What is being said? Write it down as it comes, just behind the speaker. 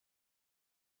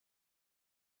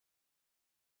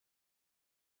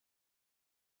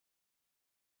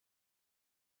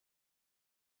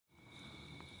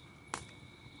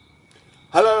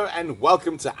Hello and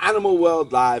welcome to Animal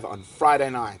World Live on Friday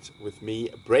night with me,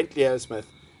 Brent Leo-Smith,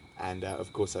 and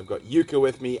of course I've got Yuka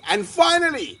with me. And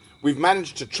finally, we've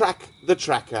managed to track the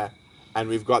tracker, and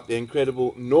we've got the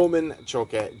incredible Norman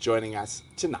Chauke joining us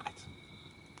tonight.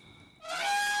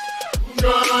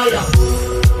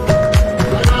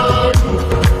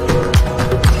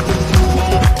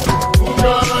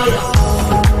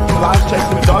 Live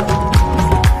chasing the dog.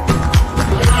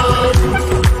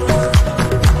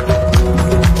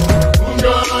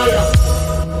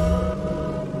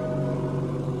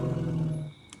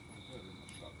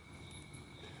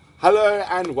 Hello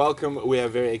and welcome. We are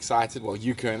very excited. Well,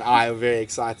 Yuka and I are very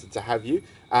excited to have you.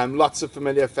 Lots of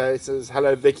familiar faces.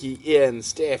 Hello, Vicky, Ian,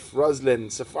 Steph,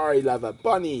 Rosalind, Safari Lover,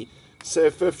 Bonnie, Sir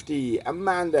 50,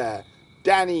 Amanda,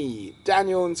 Danny,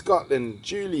 Daniel in Scotland,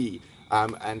 Julie,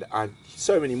 and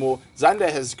so many more.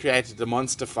 Zander has created a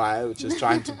monster fire, which is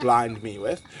trying to blind me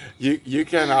with.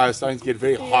 Yuka and I are starting to get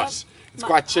very hot. It's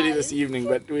quite chilly this evening,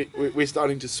 but we're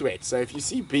starting to sweat. So if you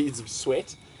see beads of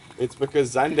sweat, it's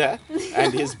because Zander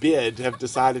and his beard have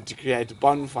decided to create a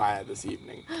bonfire this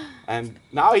evening. And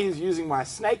now he's using my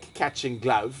snake catching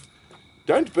glove.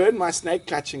 Don't burn my snake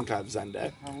catching glove,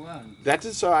 Zander. I won't. That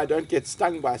is so I don't get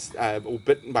stung by or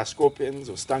bitten by scorpions,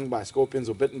 or stung by scorpions,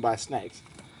 or bitten by snakes.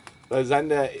 So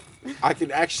Zander, I can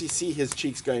actually see his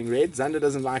cheeks going red. Zander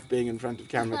doesn't like being in front of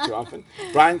camera too often.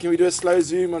 Brian, can we do a slow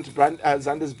zoom onto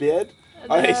Zander's beard?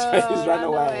 No, Oh, he's run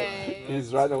away.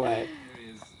 He's run away.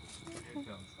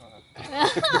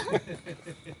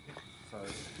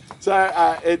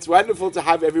 So it's wonderful to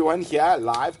have everyone here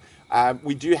live.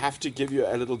 We do have to give you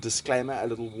a little disclaimer, a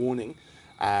little warning.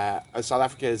 South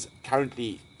Africa is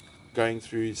currently going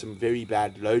through some very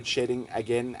bad load shedding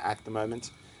again at the moment.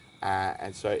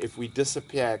 And so if we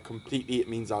disappear completely, it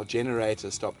means our generator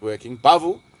stopped working.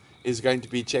 Bavel is going to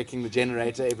be checking the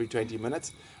generator every 20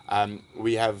 minutes.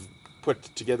 We have put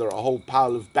together a whole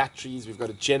pile of batteries. We've got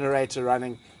a generator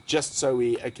running just so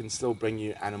we can still bring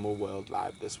you Animal World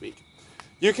Live this week.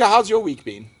 Yuka, how's your week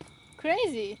been?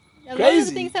 Crazy. A lot Crazy.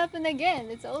 of things happen again.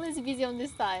 It's always busy on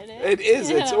this side. Eh? It is.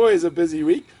 Yeah. It's always a busy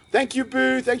week. Thank you,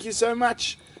 Boo. Thank you so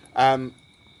much.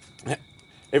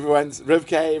 Everyone's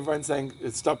saying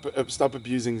stop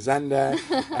abusing Zander.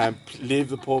 Leave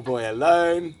the poor boy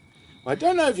alone. Well, I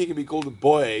don't know if he can be called a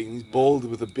boy. He's bald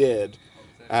with a beard.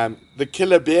 The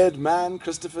killer beard man,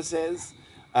 Christopher says.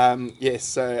 Yes,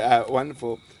 so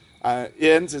wonderful.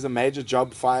 Ian says a major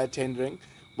job, fire tendering.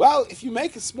 Well, if you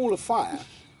make a smaller fire,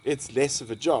 it's less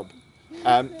of a job.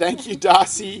 Thank you,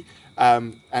 Darcy.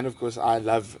 And of course, I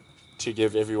love to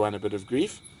give everyone a bit of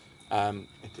grief.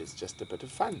 It is just a bit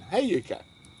of fun. Hey, Yuka.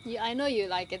 Yeah, I know you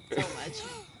like it so much.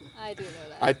 I do know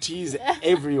that. I tease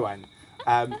everyone.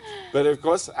 But of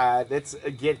course, let's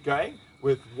get going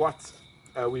with what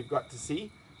we've got to see.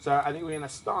 So I think we're going to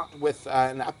start with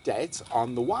an update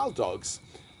on the wild dogs.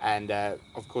 And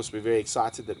of course, we're very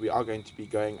excited that we are going to be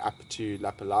going up to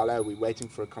Lapalala. We're waiting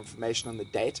for a confirmation on the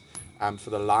date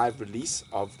for the live release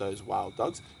of those wild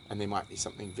dogs. And there might be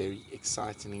something very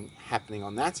exciting happening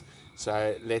on that.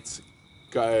 So let's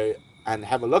go and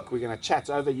have a look. We're going to chat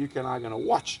over. Yuka and I are going to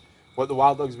watch what the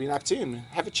wild dogs have been up to and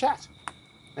have a chat.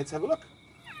 Let's have a look.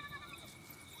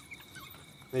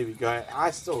 There we go. I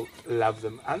still love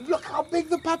them. And look how big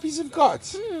the puppies have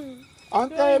got.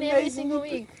 Aren't they amazing? Every single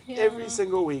week. Yeah. Every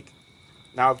single week.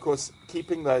 Now, of course,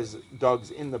 keeping those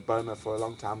dogs in the boma for a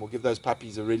long time will give those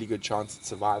puppies a really good chance at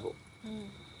survival.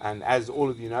 And as all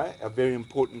of you know, a very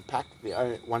important pack,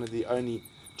 one of the only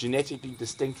genetically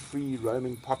distinct free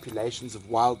roaming populations of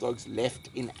wild dogs left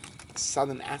in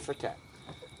southern Africa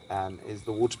is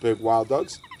the Waterberg wild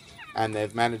dogs. And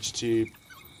they've managed to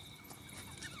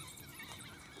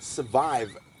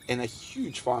survive in a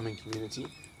huge farming community.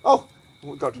 Oh,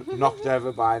 we got knocked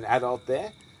over by an adult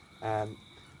there.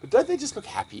 But don't they just look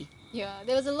happy? Yeah,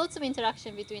 there was a lots of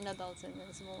interaction between adults and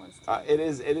the small ones too. It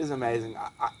is amazing.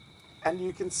 And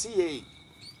you can see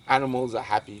animals are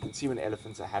happy. You can see when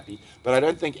elephants are happy. But I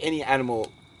don't think any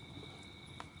animal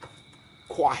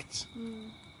quite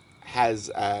has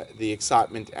the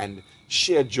excitement and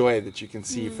sheer joy that you can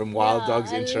see from wild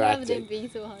dogs interacting. I love them being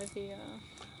so happy,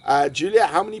 yeah. Julia,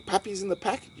 how many puppies in the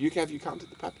pack? Have you counted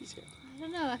the puppies here? I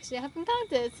don't know, actually. I haven't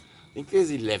counted. I think there's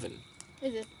 11.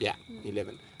 Is it? Yeah,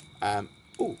 11.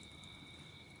 Ooh.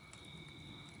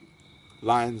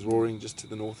 Lions roaring just to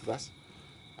the north of us.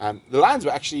 The lions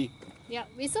were actually... Yeah,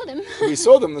 we saw them. We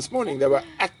saw them this morning. They were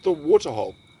at the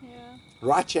waterhole. Yeah.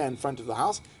 Right here in front of the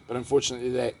house. But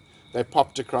unfortunately, they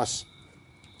popped across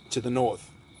to the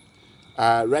north.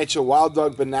 Rachel, Wild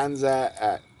Dog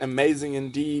Bonanza, amazing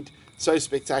indeed. So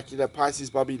spectacular.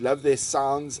 Pisces Bobby, love their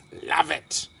sounds. Love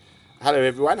it. Hello,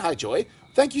 everyone. Hi, Joy.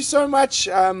 Thank you so much,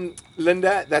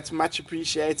 Linda. That's much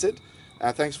appreciated.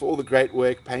 Thanks for all the great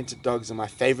work. Painted dogs are my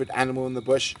favorite animal in the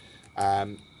bush.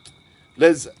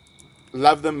 Liz,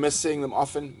 love them, miss seeing them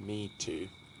often. Me too.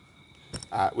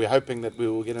 We're hoping that we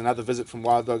will get another visit from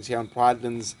Wild Dogs here on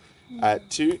Pridelands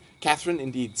too. Catherine,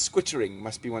 indeed, squittering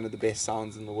must be one of the best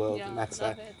sounds in the world, Yeah, and that's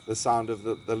love it. the sound of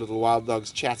the little wild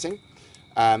dogs chatting.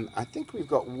 I think we've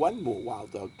got one more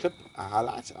wild dog clip, a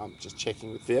highlight. I'm just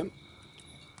checking with them.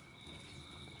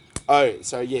 Oh,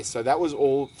 so yes, so that was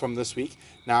all from this week.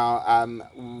 Now,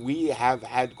 we have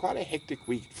had quite a hectic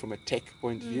week from a tech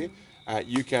point of view.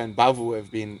 Yuka and Bavu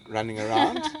have been running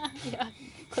around. Yeah,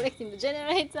 collecting the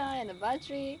generator and the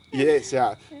battery. Yes,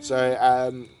 yeah.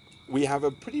 So we have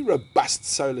a pretty robust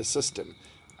solar system,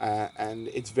 and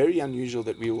it's very unusual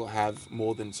that we will have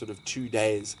more than sort of 2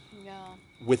 days Yeah,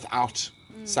 without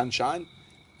sunshine,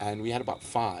 and we had about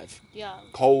 5. yeah.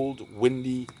 Cold,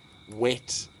 windy,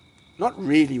 wet, not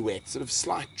really wet, sort of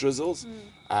slight drizzles,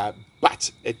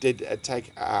 but it did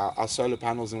take our solar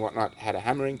panels and whatnot had a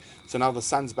hammering. So now the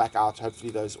sun's back out.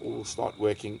 Hopefully those all start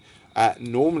working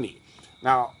normally.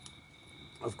 Now,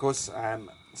 of course,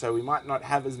 so we might not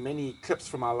have as many clips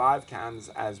from our live cams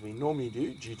as we normally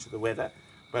do due to the weather,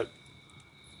 but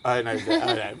oh no,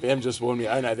 Vem just warned me.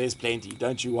 Oh no, there's plenty.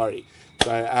 Don't you worry.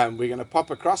 So we're going to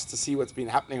pop across to see what's been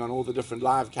happening on all the different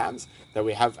live cams that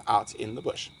we have out in the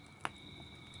bush.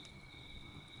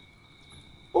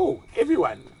 Oh,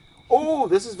 everyone. Oh,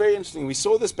 this is very interesting. We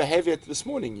saw this behavior this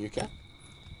morning, Yuka.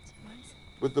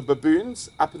 With the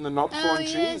baboons up in the knobthorn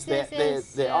trees.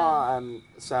 There are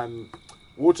some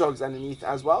warthogs underneath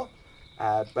as well.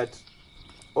 But,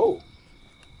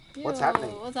 what's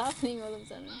happening? What's happening all of a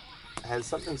sudden? Has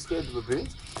something scared the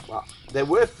baboons? Well, they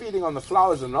were feeding on the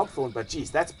flowers of knobthorn, but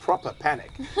geez, that's proper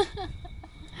panic.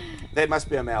 There must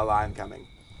be a male lion coming.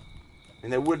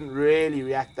 And they wouldn't really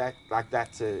react like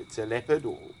that to a leopard,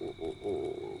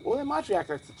 or they might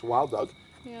react like that to a wild dog.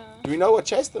 Yeah. Do we know what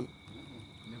chased them?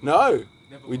 No,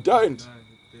 we don't.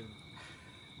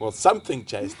 Well, something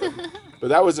chased them, but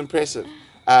that was impressive.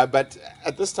 But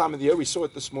at this time of the year, we saw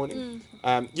it this morning.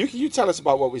 You tell us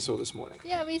about what we saw this morning.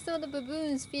 Yeah, we saw the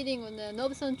baboons feeding on the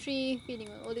knobthorn tree, feeding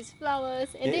on all these flowers,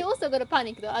 and they also got a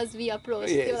panic though as we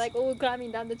approached. Yes. They were like all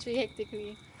climbing down the tree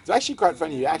hectically. It's actually quite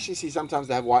funny. You actually see sometimes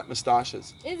they have white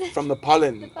moustaches Is it? from the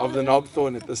pollen of the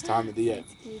knobthorn at this time of the year.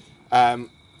 That's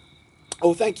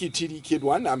cute. Thank you, TD Kid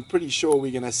One. I'm pretty sure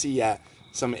we're going to see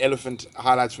some elephant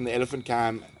highlights from the elephant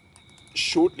cam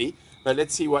shortly. But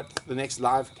let's see what the next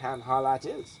live cam highlight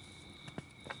is.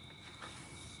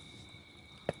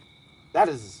 That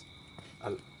is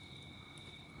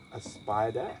a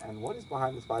spider. And what is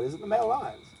behind the spider? Is it the male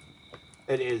lions?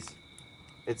 It is.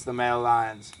 It's the male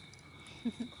lions.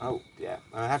 Oh, yeah.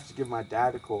 I have to give my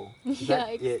dad a call.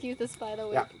 Excuse the spider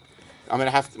web. Yeah. I'm going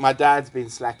to have to. My dad's been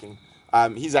slacking.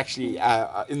 He's actually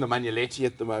in the Makuleke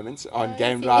at the moment on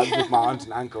game drives with my aunt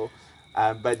and uncle.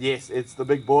 But yes, it's the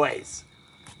big boys.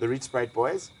 The Rietspraat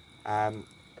boys. I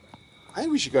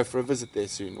think we should go for a visit there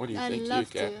soon. What do you think, love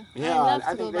Yuka? to. Yeah,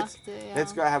 I think yeah.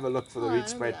 let's go have a look for the Oh, look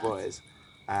Rietspraat at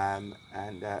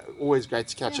that. boys. Always great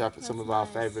to catch Yeah, up with some that's of our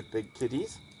nice. favorite big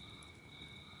kitties.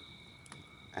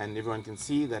 And everyone can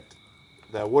see that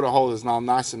the water hole is now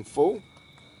nice and full.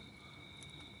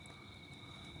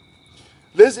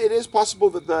 Liz, it is possible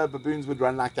that the baboons would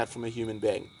run like that from a human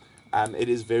being. It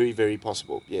is very, very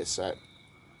possible. Yes, so.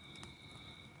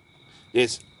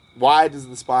 Yes, why does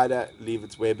the spider leave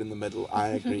its web in the middle? I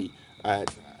agree.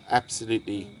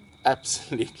 Absolutely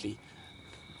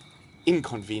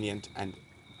inconvenient and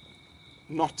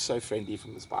not so friendly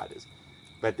from the spiders.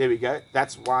 But there we go.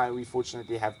 That's why we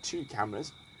fortunately have 2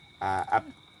 cameras up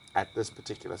at this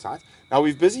particular site. Now,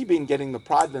 we've busy been getting the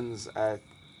Pridelands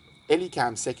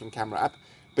Elicam second camera up,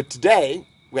 but today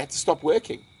we had to stop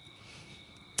working.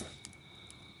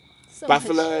 So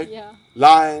Buffalo, much, yeah.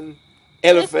 lion,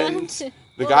 elephant.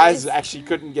 The All guys this. actually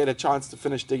couldn't get a chance to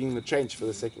finish digging the trench for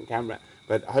the second camera,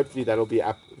 but hopefully that'll be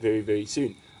up very, very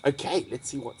soon. Okay, let's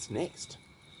see what's next.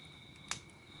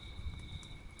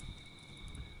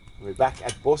 We're back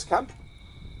at Boskamp.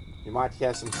 You might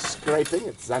hear some scraping.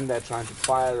 It's Zander trying to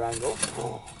fire angle.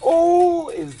 Oh,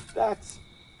 is that...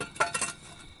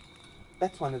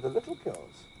 That's one of the little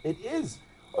girls. It is.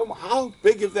 Oh, how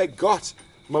big have they got?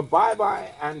 Mabai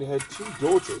and her 2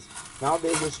 daughters. Now,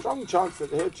 there's a strong chance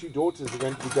that her 2 daughters are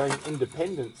going to be going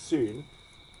independent soon.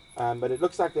 But it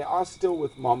looks like they are still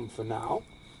with mom for now.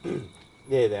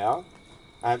 There they are.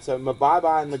 And so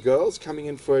Mabai and the girls coming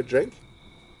in for a drink.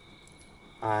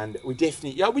 And we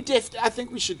definitely, I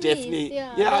think we should Please, definitely,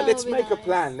 that let's would be make a nice.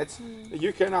 plan.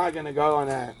 Yuka and I are going to go on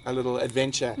a little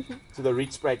adventure to the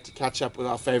Rietspreek to catch up with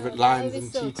our favorite that would lions be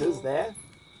and so cheetahs cool. there.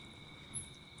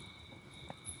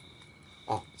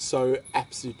 Oh, so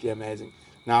absolutely amazing.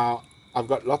 Now, I've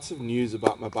got lots of news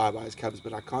about my bye-byes cubs,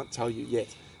 but I can't tell you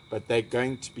yet. But they're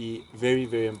going to be very,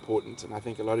 very important, and I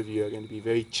think a lot of you are going to be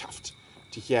very chuffed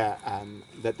to hear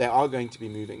that they are going to be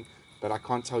moving, but I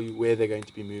can't tell you where they're going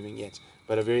to be moving yet.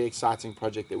 But a very exciting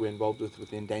project that we're involved with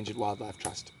the Endangered Wildlife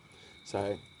Trust.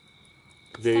 So,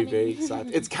 very, very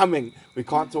excited. It's coming. We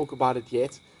can't talk about it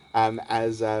yet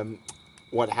as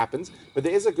what happens, but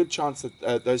there is a good chance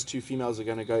that those two females are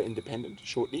going to go independent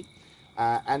shortly.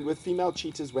 And with female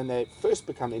cheetahs, when they first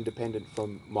become independent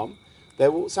from mom, they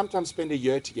will sometimes spend a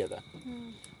year together.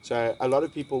 So a lot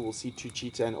of people will see two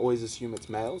cheetah and always assume it's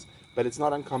males, but it's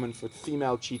not uncommon for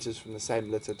female cheetahs from the same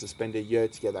litter to spend a year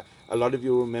together. A lot of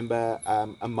you will remember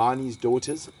Amani's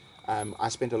daughters. I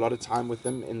spent a lot of time with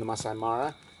them in the Masai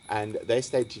Mara, and they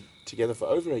stayed together for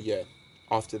over a year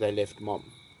after they left mom.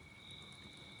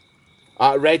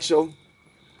 Rachel,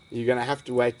 you're going to have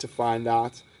to wait to find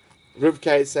out.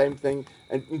 Rivka, same thing.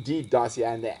 And indeed, Darcy,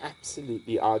 and they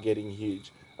absolutely are getting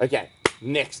huge. Okay,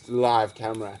 next live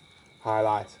camera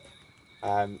highlight.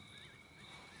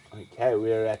 Okay,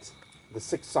 we're at the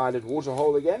six-sided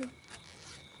waterhole again.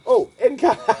 Oh,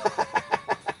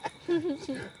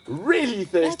 really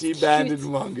thirsty banded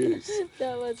mongoose.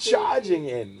 That was Charging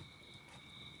in.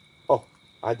 Oh,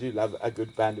 I do love a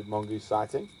good banded mongoose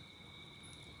sighting.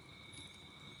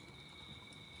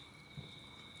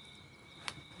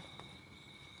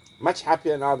 Much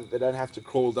happier now that they don't have to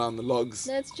crawl down the logs.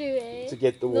 That's true, eh? To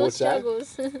get the no water.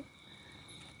 struggles. That's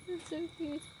so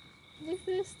cute. They're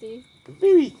thirsty.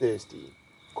 Very thirsty.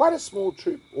 Quite a small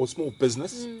troop or small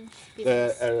business.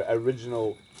 Business. The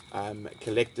original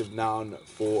collective noun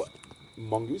for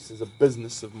mongoose is a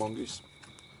business of mongoose.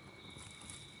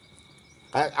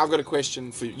 I've got a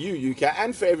question for you, Yuka,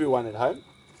 and for everyone at home.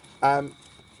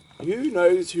 Who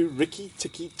knows who Riki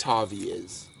Tiki Tavi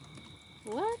is?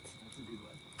 What?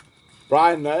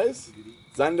 Brian knows.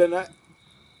 Zander knows.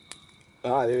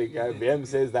 Ah, there we go. BM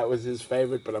says that was his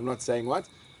favorite, but I'm not saying what.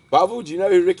 Babu, do you know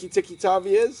who Riki Tiki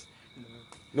Tavi is?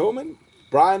 No. Norman?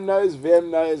 Brian knows, VM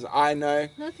knows, I know.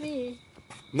 Not me.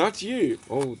 Not you.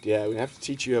 Oh dear, we have to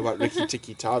teach you about Riki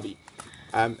Tiki Tavi.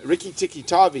 Riki Tiki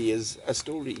Tavi is a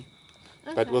story,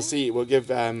 but we'll see. We'll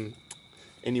give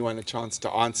anyone a chance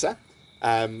to answer.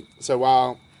 So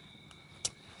while...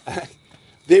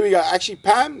 there we go. Actually,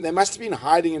 Pam, they must have been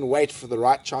hiding in wait for the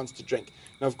right chance to drink.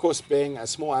 Now, of course, being a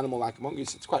small animal like a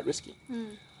mongoose, it's quite risky.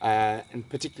 And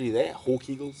particularly there, hawk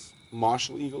eagles,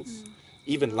 martial eagles,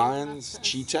 even lions,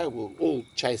 cheetah will all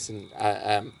chase and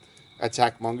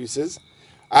attack mongooses.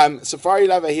 Safari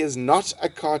Lover, he is not a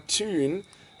cartoon.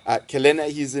 Kalena,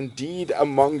 he's indeed a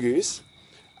mongoose.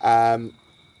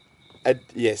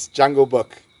 Yes, Jungle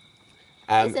Book.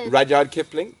 Rudyard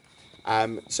Kipling.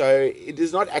 So it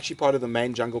is not actually part of the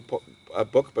main Jungle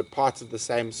Book, but part of the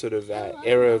same sort of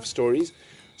era of stories.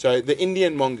 So the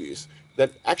Indian mongoose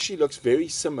that actually looks very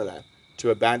similar to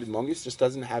a banded mongoose, just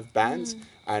doesn't have bands.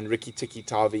 And Riki Tiki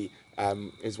Tavi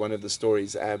is one of the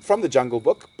stories from the Jungle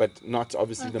Book, but not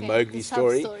obviously the Mowgli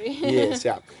story. Yes,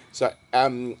 yeah. So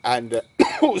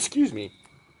oh, excuse me.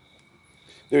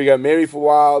 There we go. Mary for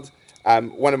Wild,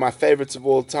 one of my favorites of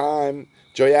all time.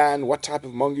 Joyanne, what type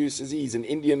of mongoose is he? He's an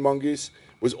Indian mongoose,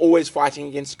 was always fighting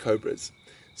against cobras.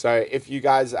 So if you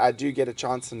guys do get a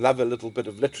chance and love a little bit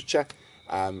of literature,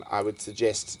 I would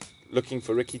suggest looking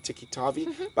for Riki Tiki Tavi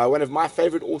by one of my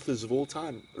favorite authors of all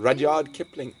time, Rudyard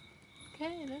Kipling.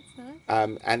 Okay, that's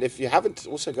nice. And if you haven't,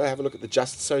 also go have a look at the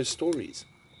Just So stories.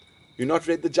 You've not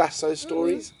read the Just So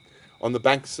stories? On the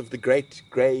banks of the great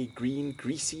grey, green,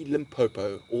 greasy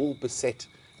Limpopo, all beset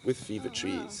with fever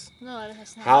trees. No, I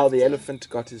How the elephant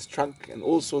got his trunk, and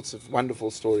all sorts of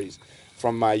wonderful stories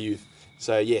from my youth.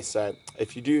 So yes,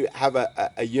 if you do have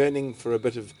a yearning for a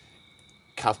bit of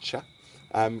culture,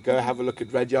 go have a look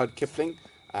at Rudyard Kipling.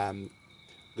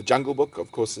 The Jungle Book,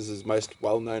 of course, is his most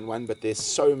well-known one, but there's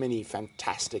so many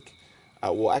fantastic.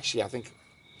 Well, actually, I think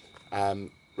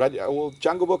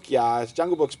Jungle Book. Yeah,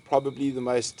 Jungle Book's probably the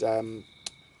most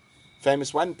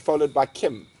famous one, followed by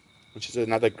Kim, which is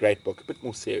another great book, a bit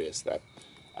more serious though.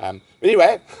 But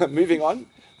anyway, moving on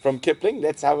from Kipling,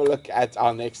 let's have a look at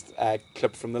our next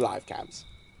clip from the live cams.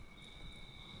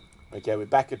 Okay, we're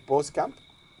back at Boskamp.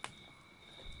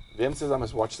 Vim says I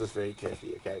must watch this very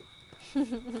carefully, okay?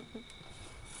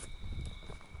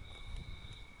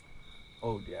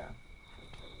 Oh dear.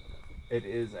 It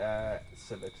is a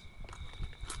civet.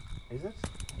 Is it?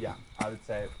 Yeah, I would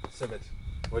say civet.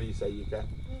 What do you say, Yuka?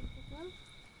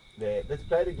 There. Let's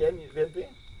play it again, Vedby,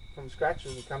 from scratch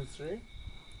when it comes through.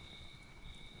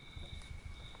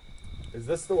 Is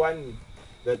this the one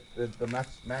that the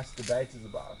mass debate is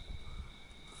about?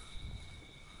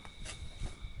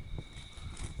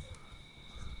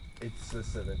 It's a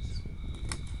civet.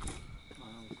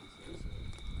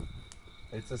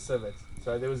 It's a civet.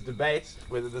 So there was debate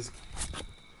whether this.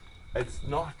 It's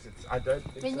not. I don't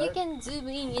think When so. you can zoom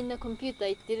in the computer,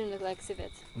 it didn't look like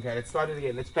civet. Okay, let's start it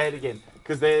again. Let's play it again.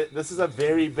 Because this is a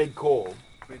very big call.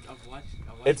 Wait, I've watched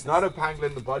It's not a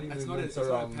pangolin. The body it's movements not are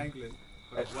a wrong. pangolin.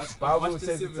 But I've watched Bible the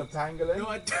says it's a civet. pangolin.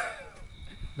 No,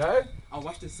 No? I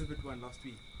watched the civet one last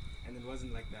week, and it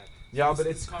wasn't like that. Yeah, So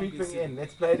but it's can't be a creeping civet. in.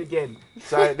 Let's play it again.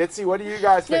 So let's see. What do you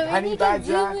guys think? No, when Honey you can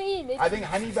badger? zoom in, I think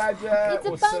honey badger It's a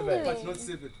or civet. pangolin. But not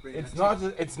civet, Brent. It's I not.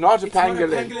 checked. It's not a It's not a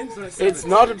pangolin. pangolin, it's not a civet. It's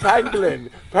not a pangolin.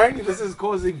 Apparently, this is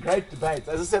causing great debates.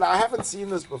 As I said, I haven't seen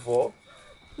this before.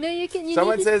 No, you can. You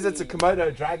Someone need to says see. it's a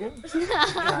Komodo dragon.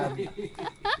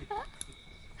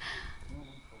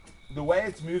 The way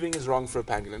it's moving is wrong for a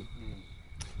pangolin.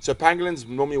 So pangolins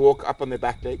normally walk up on their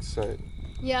back legs. So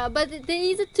Yeah, but there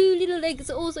is a two little legs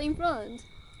also in front.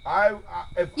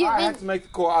 if You I mean- had to make the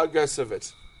call, I'd go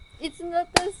civet. It's not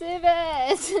a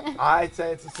civet. I'd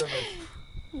say it's a civet.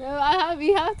 No,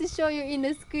 we have to show you in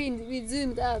the screen. We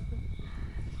zoomed up.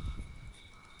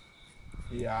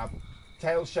 Yeah,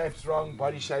 tail shape's wrong.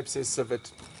 Body shape says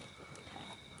civet.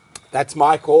 That's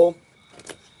my call.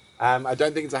 I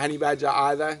don't think it's a honey badger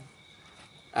either.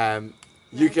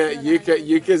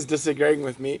 Yuka's disagreeing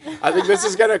with me. I think this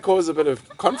is going to cause a bit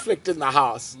of conflict in the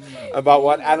house about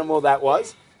what animal that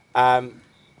was.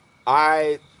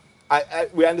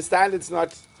 We understand it's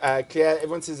not clear.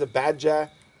 Everyone says a badger.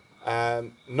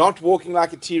 Not walking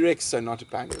like a T-Rex, so not a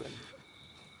pangolin.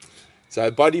 So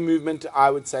body movement, I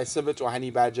would say civet or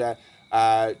honey badger.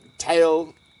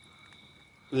 Tail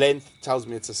length tells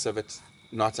me it's a civet,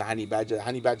 not a honey badger.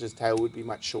 Honey badger's tail would be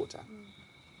much shorter.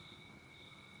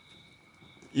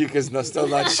 Yuka's still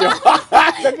not sure. Look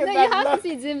at No, you that have look. to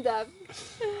see zoomed up.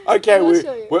 Okay, We'll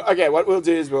show you. okay. What we'll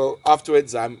do is we'll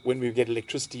afterwards, when we get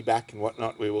electricity back and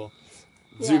whatnot, we will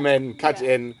zoom in, cut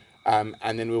Yeah. in,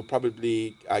 and then we'll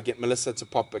probably get Melissa to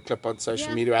pop a clip on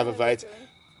social media. Have a vote.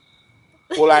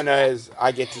 All I know is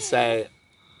I get to say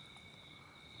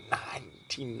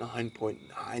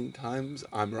 99.9 times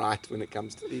I'm right when it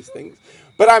comes to these things,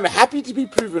 but I'm happy to be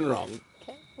proven wrong.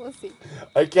 Okay, we'll see.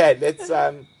 Okay,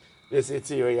 let's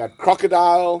see. We got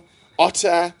crocodile,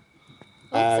 otter.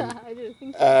 I didn't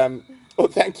think so. Oh,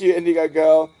 thank you, Indigo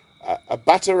Girl. A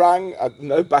batarang.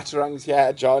 No batarangs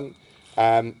here, John.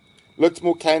 Looked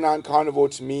more canine carnivore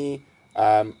to me.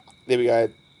 There we go.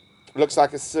 Looks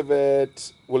like a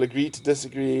civet. Will agree to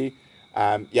disagree.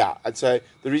 Yeah, I'd say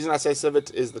the reason I say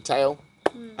civet is the tail,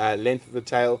 length of the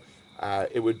tail.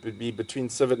 It would be between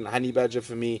civet and honey badger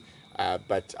for me,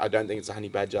 but I don't think it's a honey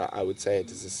badger. I would say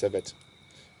it is a civet.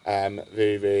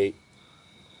 Very, very.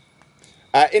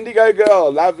 Indigo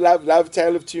Girl, love,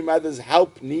 Tale of Two Mothers,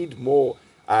 help, need more.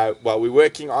 Well, we're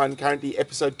working on currently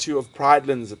episode 2 of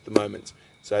Pridelands at the moment.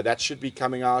 So that should be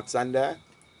coming out Sunday.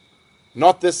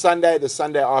 Not this Sunday, the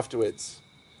Sunday afterwards.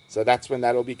 So that's when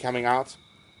that'll be coming out.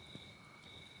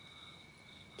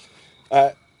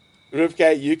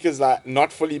 Rivka, Yuka's like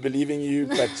not fully believing you,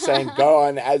 but saying go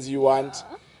on as you want.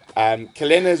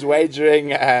 Kalena's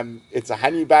wagering it's a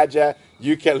honey badger.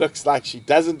 Yuka looks like she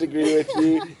doesn't agree with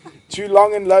you. Too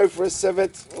long and low for a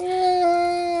civet?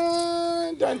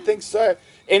 Don't think so.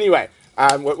 Anyway,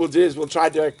 what we'll do is we'll try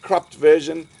to do a cropped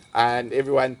version, and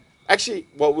everyone. Actually,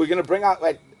 well, we're going to bring out.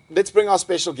 Let's bring our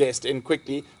special guest in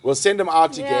quickly. We'll send him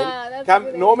out Yeah, again. that's a Come,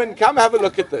 good Norman, idea. come have a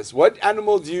look at this. What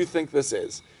animal do you think this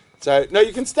is? So, no,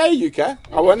 you can stay, Yuka.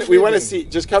 We want to see.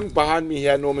 Just come behind me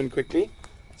here, Norman, quickly.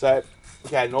 So,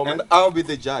 okay, Norman. And I'll be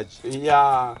the judge.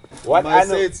 Yeah. What I say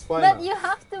animal? it's fine. But you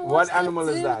have to watch What the animal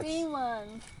is that? zoomed-in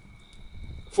one.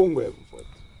 Fungwe.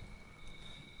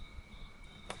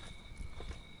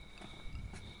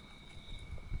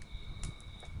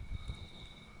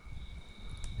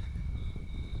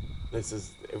 This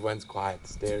is everyone's quiet,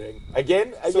 staring.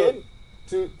 Again. So,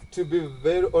 to be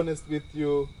very honest with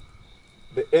you,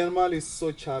 the animal is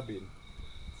so chubby.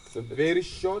 So Very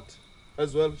short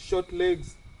as well, short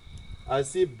legs. I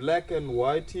see black and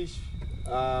whitish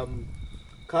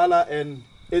color, and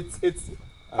it's.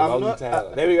 I'm not.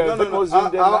 There we go. A bit more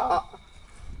zoomed in now.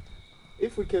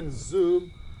 If we can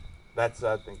zoom, That's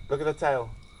I think. Look at the tail.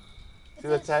 See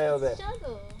the tail there.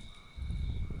 Shadow.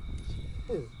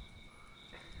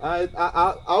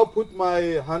 I'll put my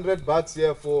 $100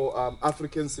 here for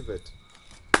African civet.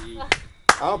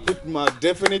 I'll put my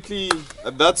definitely.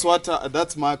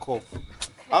 That's my call.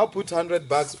 I'll put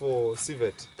 $100 for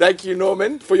civet. Thank you,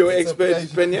 Norman, for your It's a expert pleasure.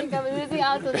 I opinion. think I'm losing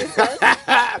out on this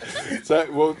one.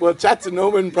 So we'll chat to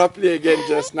Norman properly again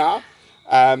just now.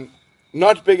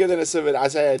 Not bigger than a civet. I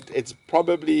say it's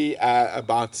probably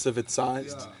about civet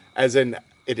sized, Yeah. as in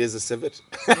it is a civet.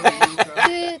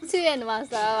 Two and one,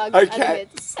 so I'll Okay.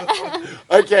 admit.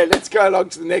 Okay, let's go along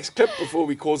to the next clip before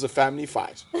we cause a family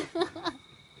fight.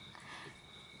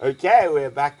 Okay, we're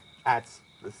back at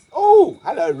this. Oh,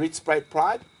 hello, Rietspraat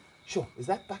Pride. Sure, is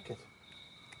that bucket?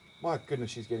 My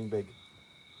goodness, she's getting big.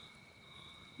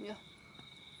 Yeah.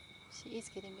 She is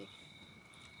getting big.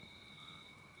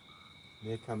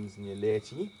 There comes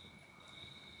Nyeleti.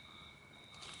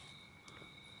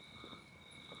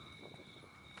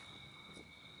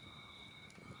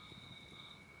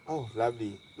 Oh,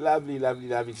 lovely, lovely, lovely,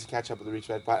 lovely to catch up with the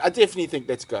Rietspraat Pride. I definitely think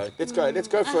let's go for I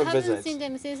a haven't visit. seen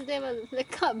them since they were the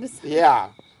cubs. Yeah.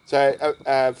 So,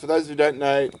 for those who don't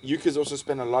know, Yuka's also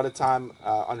spent a lot of time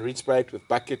on Rietspraat with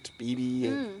Bucket,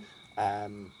 BB,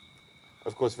 and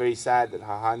of course, very sad that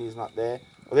Hahani's not there.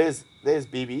 Well, there's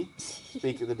BB,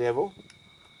 speak of the devil.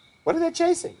 What are they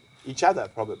chasing? Each other,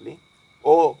 probably.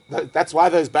 Or that's why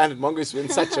those banded mongoose were in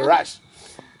such a rush.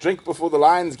 Drink before the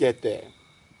lions get there.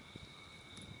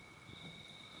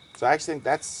 So I actually think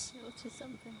that's... Which is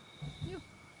something.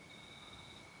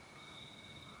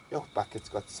 Your bucket's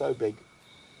got so big.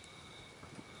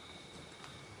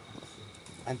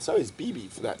 And so is BB,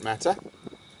 for that matter.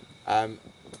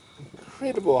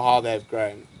 Incredible how they've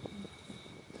grown.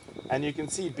 And you can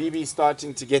see BB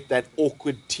starting to get that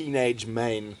awkward teenage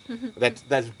mane,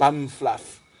 that bum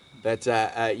fluff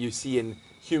that you see in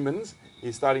humans.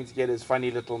 He's starting to get his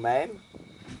funny little mane.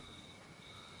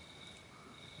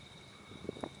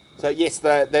 So yes,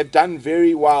 they've done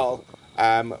very well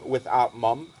without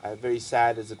Mom. Very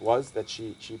sad as it was that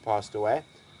she passed away.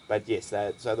 But yes,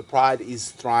 so the Pride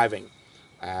is thriving.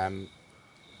 And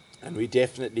we're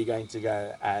definitely going to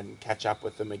go and catch up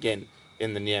with them again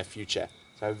in the near future.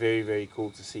 So very, very cool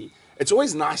to see. It's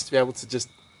always nice to be able to just,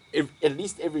 at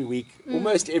least every week,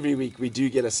 almost every week, we do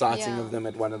get a sighting of them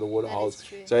at one of the water That holes. is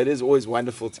true. So it is always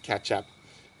wonderful to catch up.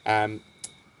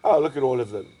 Oh, look at all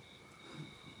of them.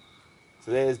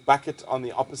 So there's Bucket on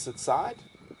the opposite side,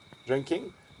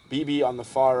 drinking. BB on the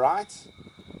far right.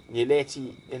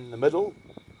 Nyeleti in the middle,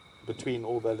 between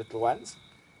all the little ones.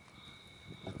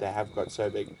 But they have got so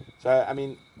big. So, I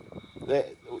mean,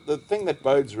 the thing that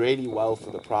bodes really well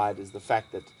for the Pride is the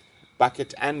fact that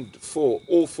Bucket and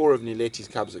all four of Nyeleti's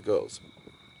cubs are girls.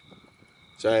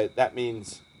 So that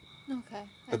means Okay.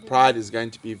 the Pride is going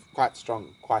to be quite strong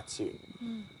quite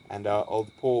soon. And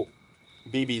old poor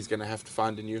BB is going to have to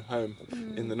find a new home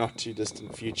in the not too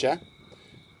distant future.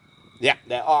 Yeah,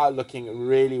 they are looking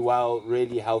really well,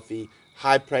 really healthy.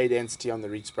 High prey density on the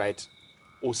Rietspraat.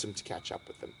 Awesome to catch up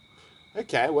with them.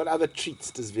 Okay, what other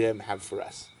treats does VM have for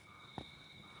us?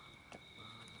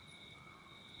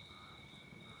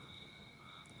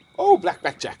 Oh,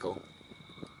 blackback jackal.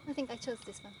 I think I chose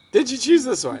this one. Did you choose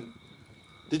this one?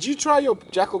 Did you try your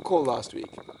jackal call last week?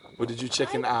 Or did you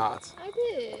check it out? I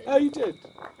did. Oh, you did.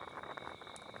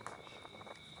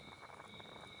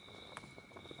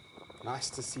 Nice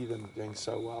to see them doing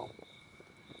so well.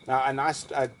 Now, a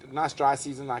nice dry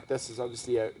season like this is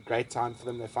obviously a great time for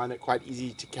them. They find it quite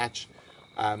easy to catch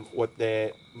what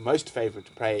their most favorite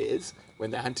prey is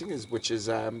when they're hunting, which is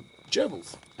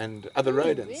gerbils and other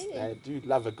rodents. really? They do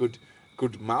love a good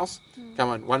mouse. Come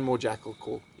on, one more jackal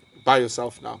call. By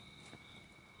yourself now.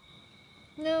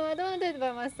 No, I don't want to do it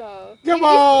by myself. Come If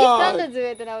on! Sandra do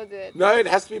it, then I'll do it. No, it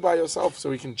has to be by yourself so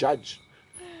we can judge.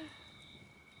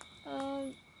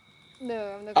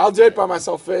 No, I'm not. I'll gonna do it by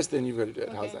myself first, then you've got to do it.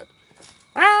 How's Okay. that?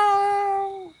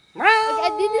 Meow, meow, Okay,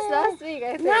 I did this last week,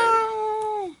 I think.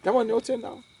 meow. Come on, your turn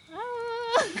now.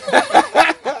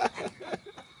 Ah.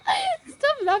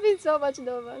 Stop laughing so much,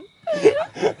 Norman.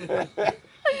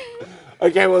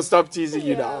 Okay, we'll stop teasing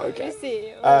you Yeah, now. Okay. You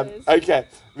see. what it is. Okay.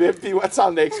 VMP, what's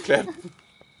our next clip?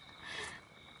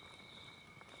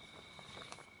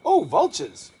 Oh,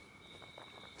 vultures.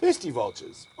 Thirsty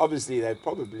vultures. Obviously, they've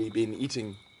probably been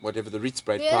eating whatever the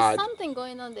Rietspraat There's Pride. something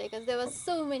going on there because there was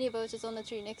so many vultures on the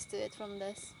tree next to it from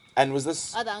this And was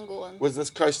this other angle one.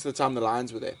 close to the time the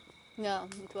lions were there? No,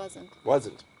 it wasn't.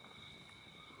 Wasn't.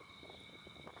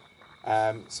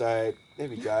 So there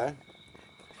we go.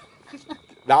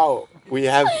 Now we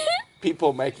have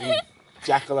people making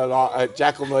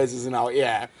jackal noises in our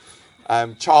ear.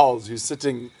 Charles, who's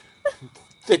sitting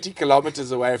 30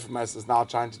 kilometers away from us, is now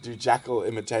trying to do jackal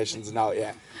imitations in our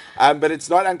ear. But it's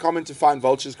not uncommon to find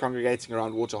vultures congregating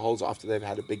around water holes after they've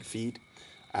had a big feed.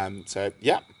 So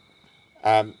yeah,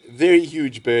 very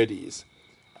huge birdies.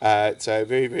 So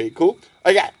very, very cool.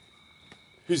 Okay,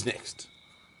 who's next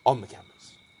on the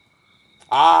cameras?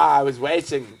 I was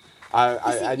waiting.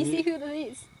 I You see knew. who that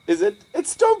is? Is it?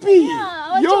 It's Stompy. Yeah,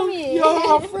 our Yo, Tommy.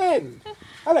 our friend.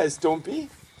 Hello, Stompy.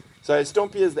 So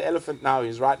Stompy is the elephant now.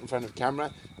 He's right in front of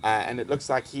camera, and it looks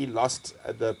like he lost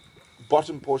the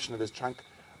bottom portion of his trunk.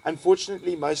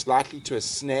 Unfortunately, most likely to a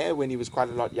snare when he was quite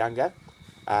a lot younger.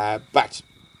 But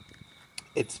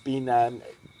it's been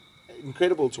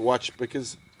incredible to watch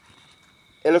because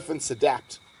elephants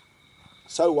adapt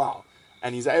so well,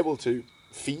 and he's able to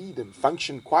feed and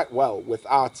function quite well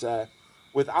without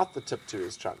the tip to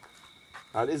his trunk.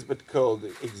 Now it is a bit curled,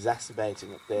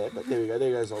 exacerbating it there, but there we go.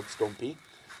 There goes old Stompy.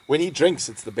 When he drinks,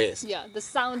 it's the best. Yeah, the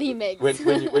sound he makes.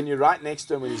 When you're right next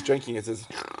to him when he's drinking, it says,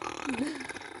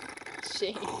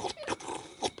 Shame.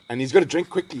 and he's got to drink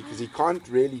quickly because he can't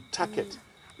really tuck it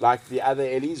like the other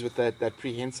Ellies with that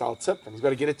prehensile tip, and he's got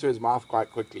to get it to his mouth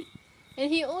quite quickly.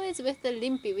 And he always with the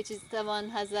limpy, which is the one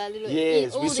has a little.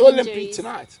 Yes, all we the saw Limpy injuries.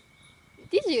 tonight.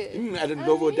 Did you? At a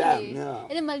Novo Dam, really? yeah.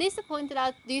 And then Melissa pointed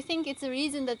out, do you think it's a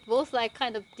reason that both like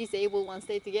kind of disabled once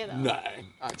they're together? No.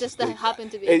 I Just think happen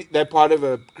to be. They're part of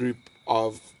a group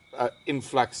of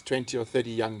influx 20 or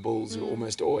 30 young bulls who are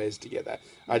almost always together.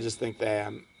 I just think they...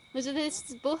 But they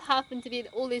just both happen to be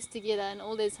always together and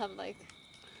always have like...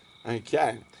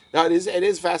 Okay. No, it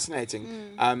is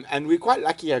fascinating. And we're quite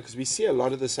lucky here because we see a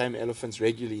lot of the same elephants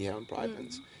regularly here on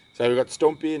Pridelands. So we've got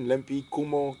Stompy and Limpy,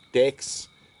 Kumo, Dex,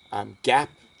 Gap,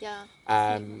 Yeah.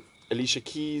 Alicia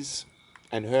Keys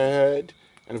and her herd,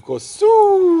 and of course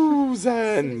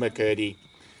Susan McCurdy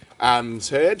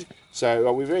herd.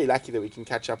 So we're very lucky that we can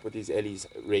catch up with these Ellies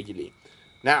regularly.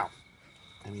 Now,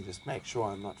 let me just make sure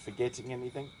I'm not forgetting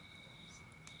anything.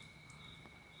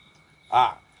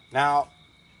 Now,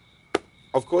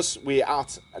 of course, we're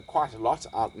out quite a lot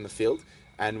out in the field,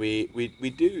 and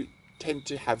we do tend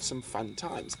to have some fun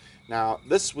times. Now,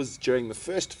 this was during the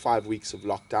first 5 weeks of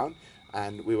lockdown,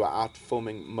 and we were out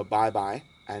filming Mabai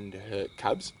and her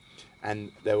cubs,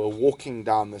 and they were walking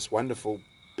down this wonderful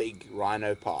big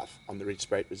rhino path on the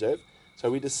Richspruit Reserve.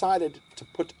 So we decided to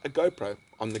put a GoPro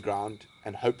on the ground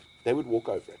and hope they would walk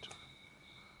over it.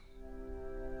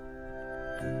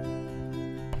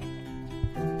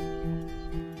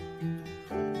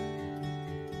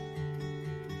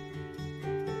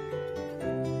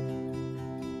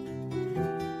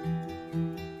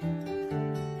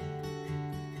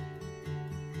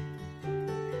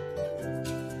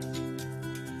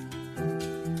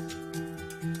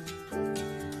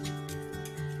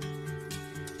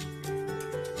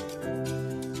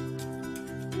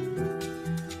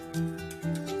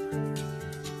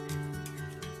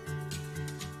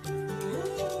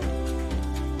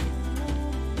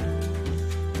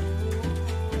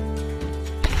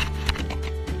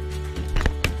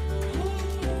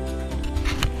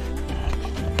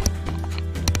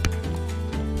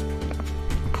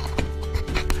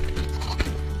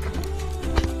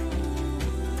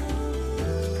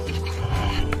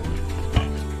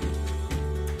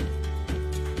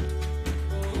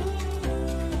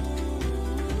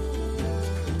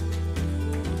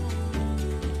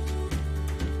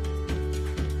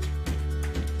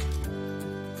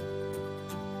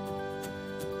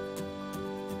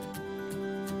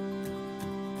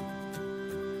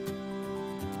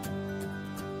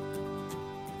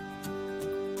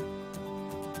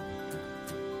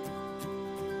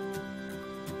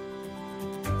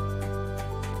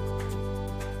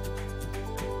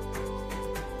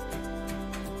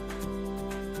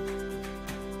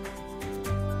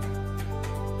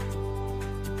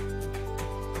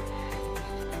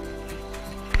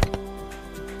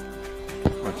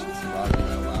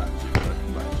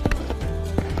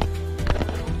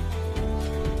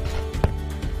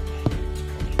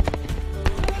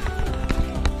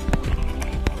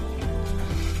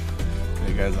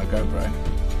 There goes our GoPro.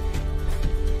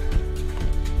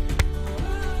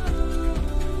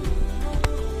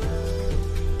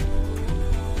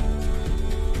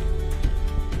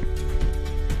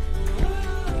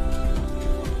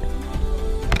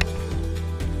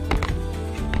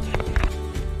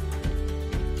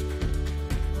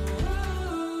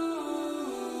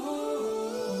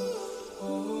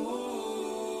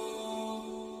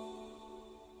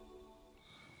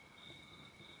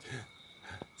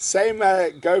 Same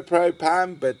GoPro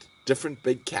Pam, but different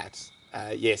big cat.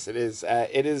 Yes, it is.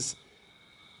 It is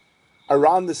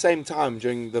around the same time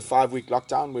during the 5-week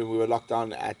lockdown when we were locked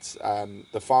down at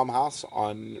the farmhouse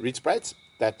on Rietspruit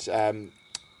that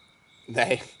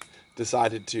they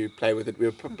decided to play with it. We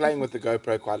were playing with the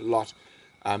GoPro quite a lot,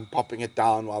 popping it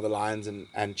down while the lions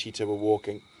and cheetah were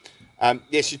walking.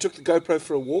 Yes, she took the GoPro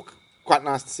for a walk quite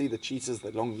nice to see the cheetahs,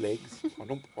 the long legs.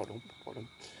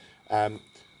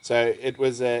 So it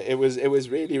was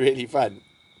really, really fun.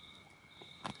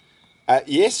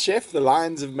 Yes, chef, the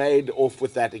lions have made off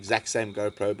with that exact same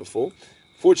GoPro before.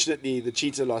 Fortunately, the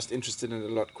cheetah lost interest in it a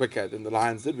lot quicker than the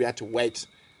lions did. We had to wait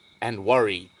and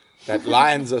worry that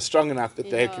lions are strong enough that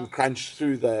they can crunch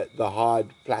through the hard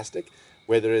plastic,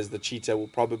 whereas the cheetah will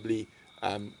probably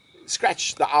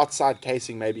scratch the outside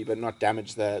casing maybe, but not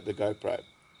damage the GoPro.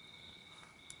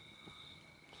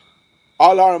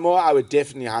 Laura Moore, I would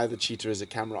definitely hire the cheetah as a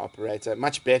camera operator.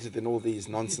 Much better than all these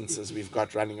nonsenses we've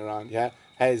got running around here.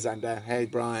 Hey, Zander. Hey,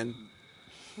 Brian.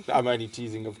 I'm only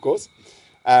teasing, of course.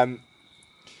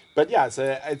 But yeah,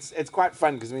 so it's quite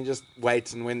fun because we just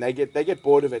wait, and when they get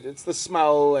bored of it, it's the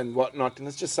smell and whatnot, and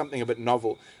it's just something a bit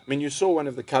novel. I mean, you saw one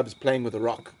of the cubs playing with a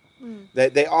rock.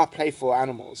 They are playful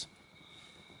animals.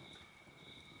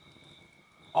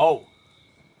 Oh.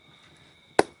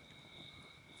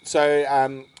 So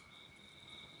I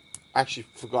actually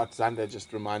forgot. Zander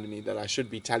just reminded me that I should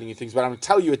be telling you things, but I'm going to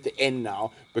tell you at the end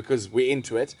now because we're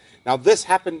into it. Now, this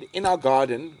happened in our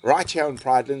garden right here in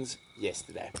Pridelands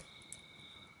yesterday.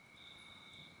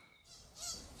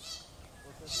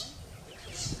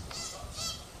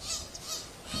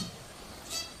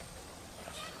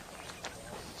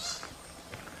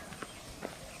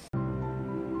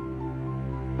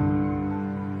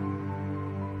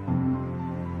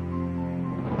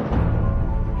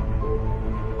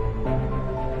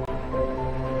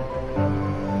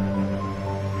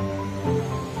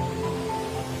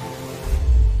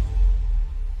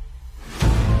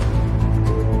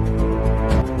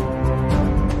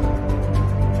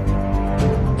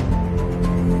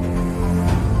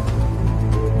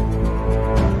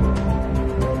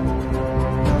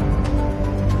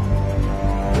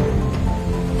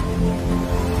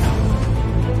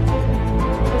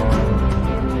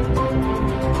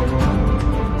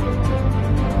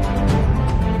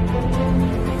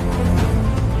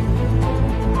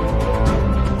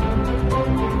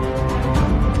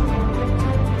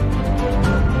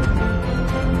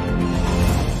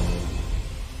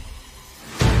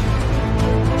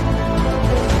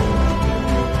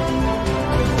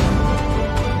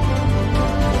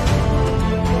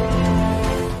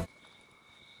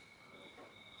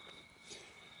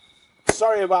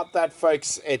 Sorry about that,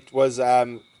 folks. It was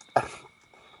the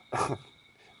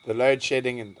load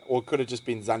shedding, or could have just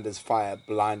been Zander's fire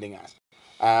blinding us.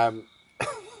 I'm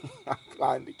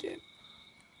blind again.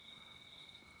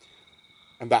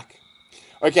 I'm back.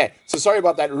 Okay, so sorry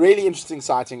about that. Really interesting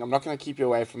sighting. I'm not going to keep you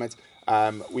away from it.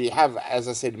 We have, as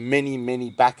I said, many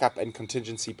backup and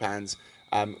contingency plans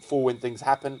for when things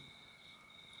happen.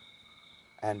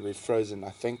 And we're frozen, I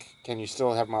think. Can you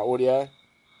still have my audio?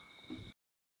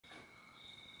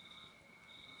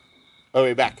 Oh,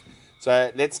 we're back.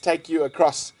 So let's take you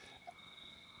across.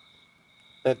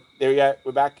 There we go.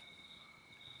 We're back.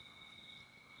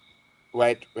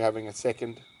 Wait, we're having a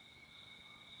second.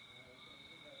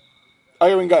 Oh,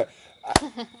 here we go.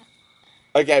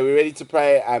 Okay, we're ready to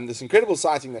play this incredible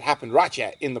sighting that happened right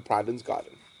here in the Pridelands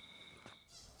Garden.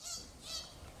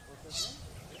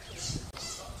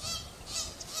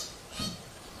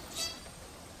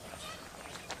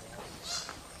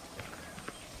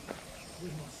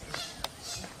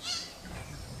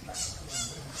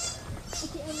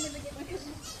 Okay, I'll never get my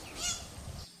cousin.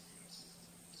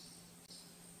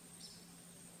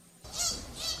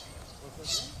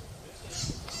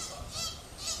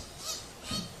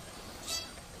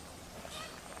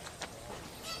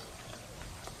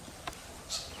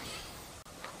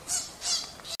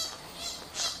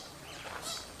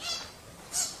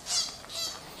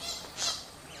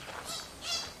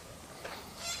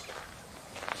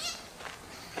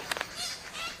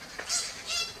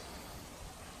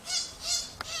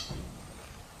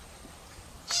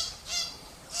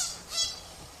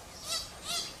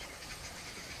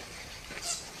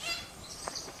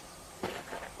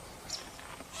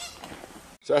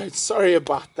 So sorry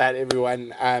about that,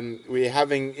 everyone. We're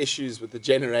having issues with the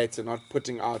generator not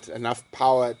putting out enough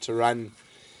power to run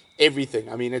everything.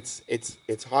 I mean,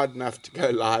 it's hard enough to go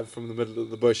live from the middle of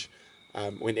the bush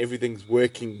when everything's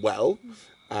working well,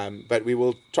 but we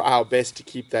will try our best to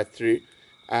keep that through.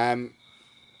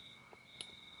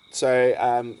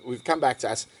 So we've come back to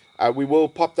us. We will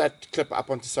pop that clip up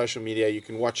onto social media. You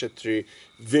can watch it through.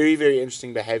 Very, very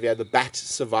interesting behavior. The bat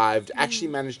survived, actually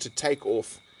managed to take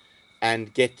off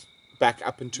and get back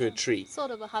up into a tree.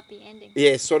 Sort of a happy ending.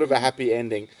 Yeah, sort of a happy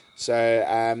ending.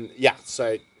 So, yeah,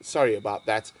 so sorry about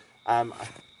that. I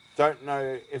don't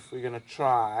know if we're going to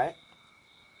try.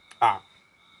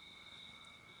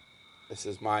 This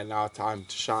is my now time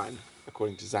to shine.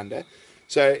 according to Zander.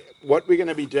 So what we're going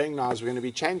to be doing now is we're going to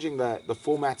be changing the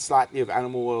format slightly of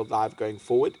Animal World Live going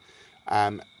forward.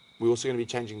 We're also going to be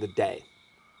changing the day.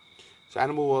 So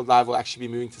Animal World Live will actually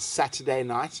be moving to Saturday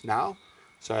night now.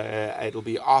 So it'll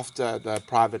be after the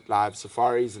private live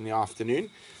safaris in the afternoon.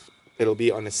 It'll be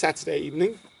on a Saturday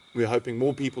evening. We're hoping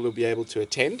more people will be able to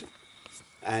attend.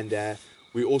 And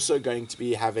we're also going to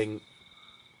be having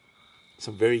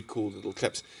some very cool little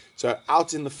clips. So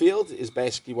out in the field is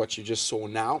basically what you just saw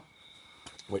now.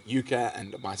 What Yuka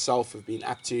and myself have been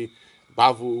up to.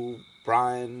 Bavu,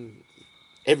 Brian,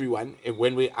 everyone,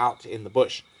 when we're out in the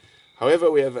bush.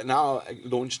 However, we have now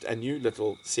launched a new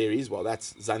little series. Well,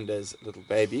 that's Zander's little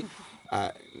baby.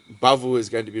 Bavu is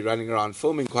going to be running around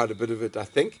filming quite a bit of it, I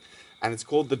think. And it's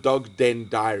called the Dog Den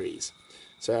Diaries.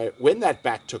 So when that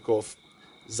bat took off,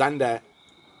 Zander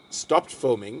stopped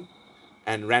filming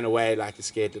and ran away like a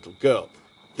scared little girl.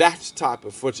 That type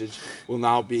of footage will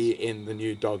now be in the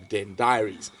new Dog Den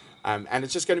Diaries. And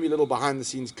it's just going to be little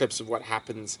behind-the-scenes clips of what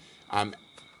happens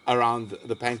around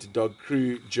the Painted Dog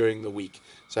crew during the week.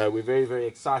 So we're very, very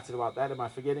excited about that. Am I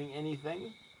forgetting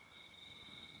anything?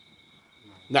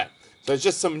 No. So it's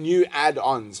just some new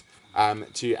add-ons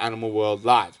to Animal World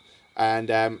Live.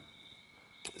 And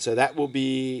so that will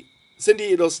be...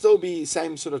 Cindy, it'll still be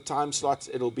same sort of time slots.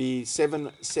 It'll be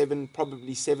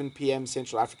probably 7 p.m.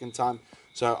 Central African time.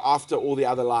 So after all the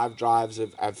other live drives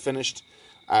have finished,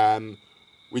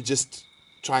 we're just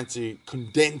trying to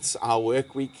condense our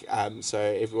work week so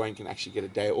everyone can actually get a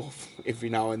day off every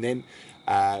now and then.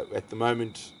 At the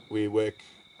moment, we work.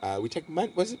 We take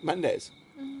Mondays? Mondays.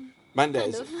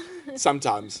 Kind of.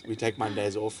 Sometimes we take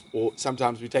Mondays off, or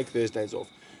sometimes we take Thursdays off.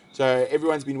 So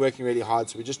everyone's been working really hard.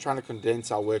 So we're just trying to condense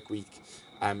our work week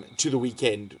to the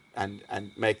weekend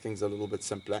and make things a little bit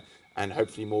simpler. And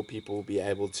hopefully more people will be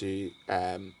able to,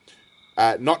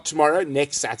 not tomorrow,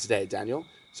 next Saturday, Daniel.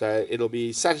 So it'll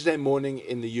be Saturday morning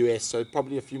in the US. So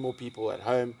probably a few more people at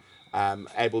home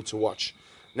able to watch.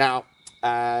 Now,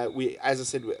 as I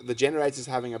said, the generator's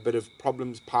having a bit of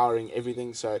problems powering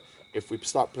everything. So if we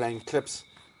start playing clips,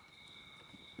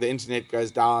 the internet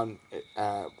goes down,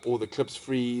 all the clips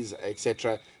freeze,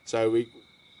 etc. So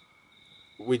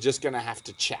we're just going to have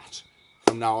to chat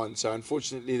from now on. So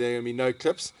unfortunately, there are going to be no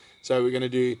clips. So we're going to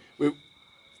do...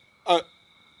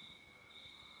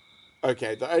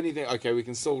 Okay, the only thing... Okay, we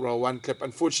can still roll one clip.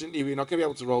 Unfortunately, we're not going to be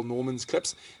able to roll Norman's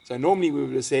clips. So normally we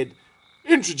would have said,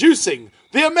 introducing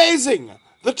the amazing,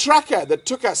 the tracker that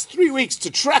took us 3 weeks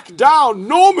to track down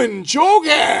Norman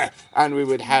Chauke. And we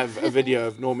would have a video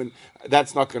of Norman.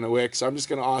 That's not going to work. So I'm just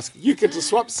going to ask Yuka to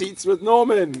swap seats with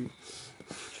Norman.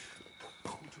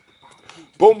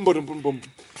 Boom, boom, boom, boom.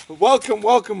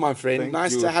 Welcome, my friend. Thank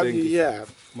nice you, to have thank you you. here.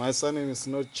 My surname is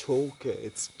not Chauke,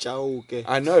 it's Chauke.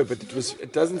 I know, but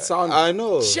it doesn't sound... I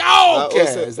know. Chauke!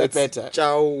 Also, Is that it's better?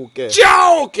 Chauke.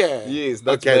 Chauke! Yes,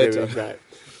 that's okay, better. There we go.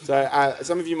 So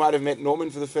some of you might have met Norman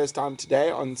for the first time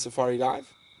today on Safari Live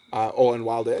or on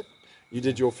Wild Earth. You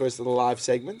did your first little live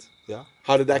segment. Yeah.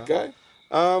 How did that go?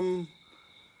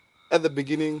 At the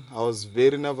beginning, I was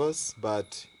very nervous,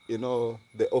 but you know,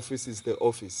 the office is the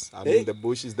office. I mean, the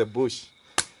bush is the bush.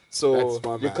 So That's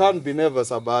my you man. can't be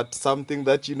nervous about something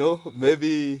that, you know,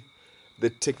 maybe the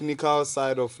technical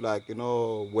side of, like, you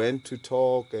know, when to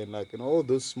talk and, like, you know, all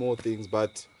those small things.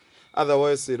 But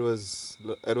otherwise, it was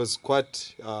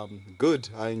quite good.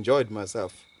 I enjoyed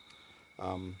myself.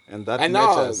 And that And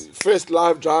now, matters. first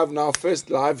live drive, now first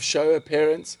live show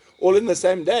appearance, all in the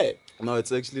same day. No,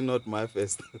 it's actually not my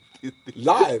first.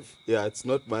 Live. Yeah, it's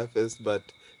not my first,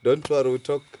 but don't worry, we'll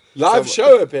talk. Live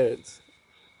show appearance.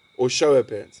 Or show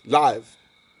appearance. Live.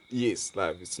 Yes,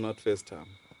 live. It's not first time.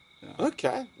 Yeah.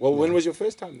 Okay. Well, when was your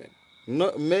first time then?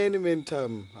 Not many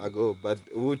time ago, but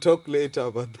we'll talk later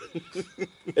about that.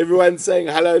 Everyone's saying,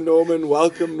 hello, Norman.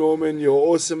 Welcome, Norman. You're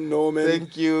awesome, Norman.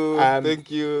 Thank you.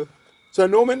 Thank you. So,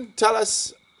 Norman, tell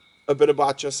us a bit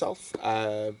about yourself.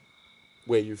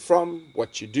 Where you're from,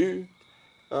 what you do.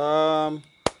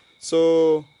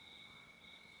 So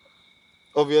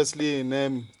obviously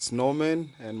name it's Norman,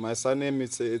 and my surname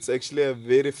it's actually a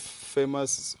very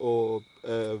famous or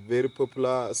very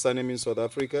popular surname in South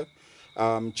Africa.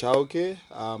 Chauke.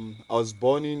 I was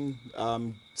born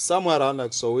in somewhere around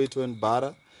like Soweto and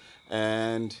Bara,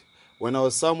 and when I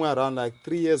was somewhere around like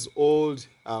 3 years old,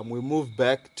 we moved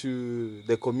back to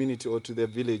the community or to the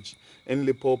village in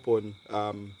Limpopo,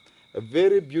 a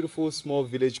very beautiful small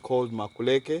village called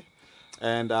Makuleke,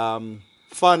 and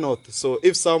far north. So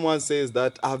if someone says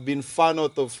that I've been far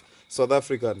north of South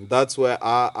Africa, that's where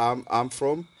I'm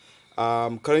from.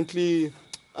 Currently,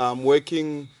 I'm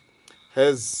working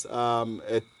as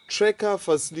a tracker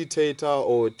facilitator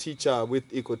or teacher with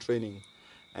EcoTraining.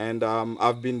 And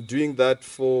I've been doing that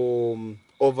for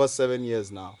over 7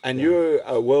 years now. And Yeah. you're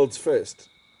a world's first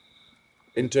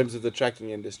in terms of the tracking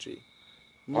industry,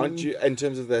 aren't you? In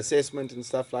terms of the assessment and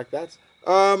stuff like that.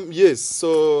 Yes.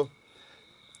 So,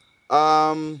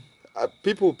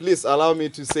 people, please allow me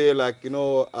to say, like,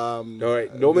 All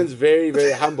right. Norman's very,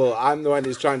 very humble. I'm the one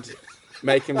who's trying to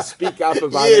make him speak up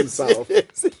about himself.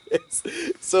 Yes.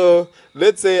 So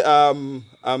let's say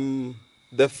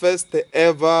the first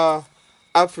ever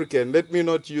African. Let me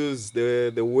not use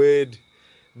the word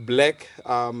black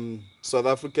South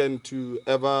African to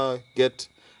ever get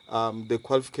the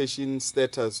qualification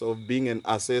status of being an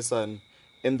assessor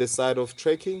in the side of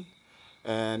trekking.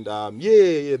 And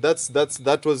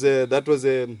that was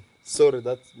a sorry,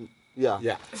 that's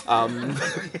yeah.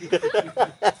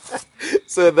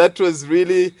 So that was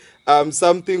really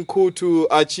something cool to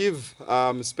achieve,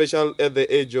 especially at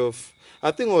the age of,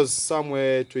 I think it was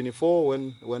somewhere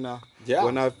 24 when I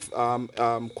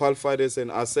qualified as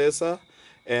an assessor.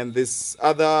 And this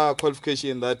other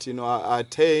qualification that I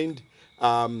attained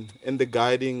in the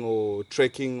guiding or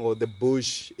trekking or the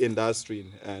bush industry.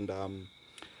 And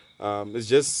it's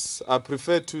just, I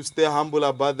prefer to stay humble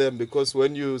about them, because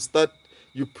when you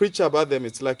preach about them,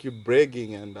 it's like you're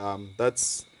bragging, and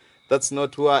that's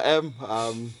not who I am.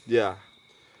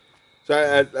 So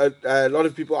a lot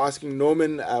of people asking,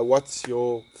 Norman, what's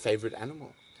your favorite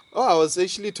animal? Oh, I was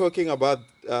actually talking about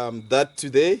that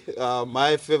today.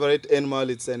 My favorite animal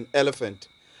is an elephant.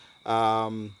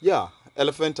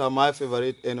 Elephant are my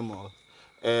favorite animal.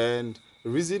 And the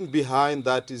reason behind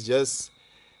that is just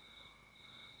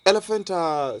elephants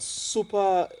are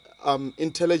super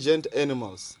intelligent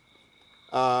animals.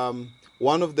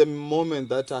 One of the moments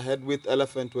that I had with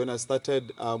elephant when I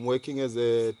started working as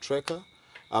a trekker,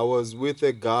 I was with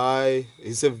a guy.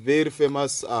 He's a very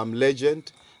famous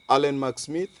legend, Alan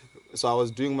McSmith. So I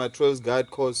was doing my trails guide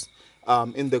course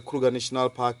in the Kruger National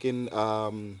Park in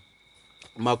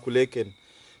Makuleke.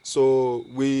 So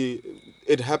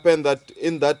it happened that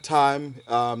in that time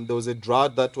there was a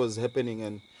drought that was happening,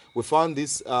 and we found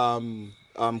this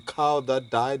cow that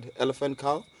died, elephant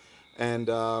cow, and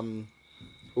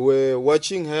we're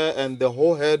watching her, and the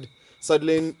whole head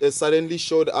suddenly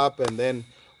showed up, and then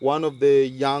one of the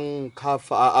young calf,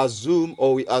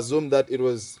 we assumed that it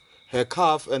was her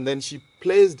calf, and then she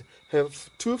placed her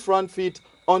two front feet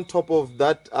on top of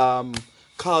that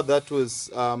cow that was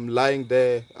lying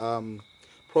there,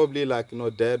 probably like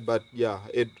dead, but yeah,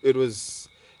 it was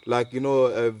like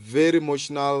a very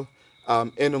emotional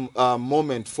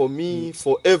moment for me,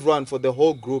 for everyone, for the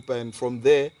whole group. And from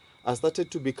there I started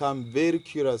to become very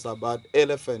curious about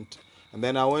elephant, and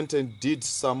then I went and did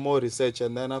some more research,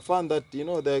 and then I found that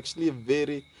they're actually a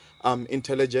very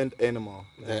intelligent animal.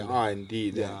 They are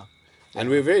indeed. Yeah. And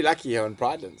we're very lucky here on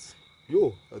Pridelands.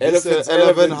 This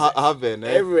elephant heaven.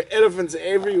 Elephants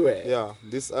everywhere. Yeah,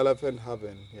 this elephant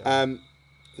heaven. Yeah. And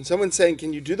someone's saying,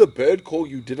 can you do the bird call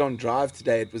you did on Drive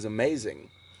today? It was amazing.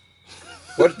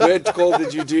 What bird call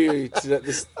did you do today?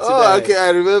 Oh, okay,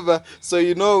 I remember. So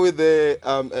with the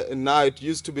now it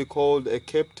used to be called a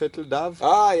Cape Turtle Dove.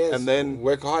 Ah, yes. And then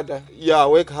work harder. Yeah,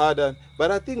 work harder.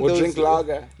 But I think or drink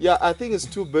lager. Yeah, I think it's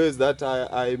two birds that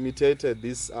I imitated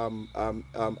this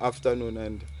afternoon,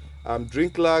 and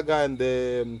drink lager and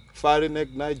the fiery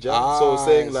neck night jump. So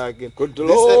saying like, good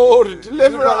Lord,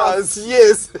 deliver us.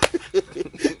 Yes.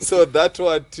 So that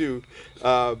one too.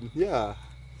 Yeah.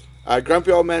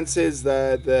 Grumpy Old Man says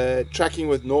the Tracking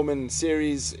with Norman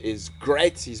series is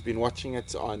great. He's been watching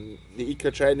it on the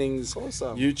EcoTraining's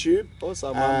YouTube.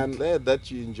 Awesome. I'm glad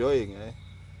that you're enjoying it.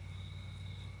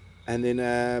 And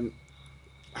then,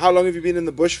 how long have you been in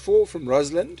the bush for, from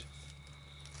Rosalind?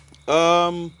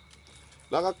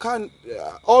 Like I can't,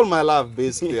 all my life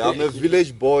basically. I'm a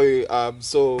village boy,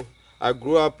 so I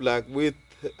grew up like with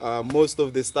most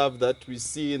of the stuff that we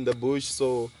see in the bush.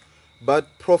 So, but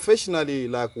professionally,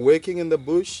 like working in the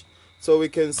bush, so we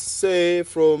can say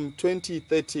from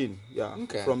 2013,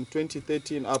 from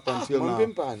 2013 up until now.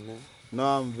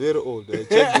 Now I'm very old. Check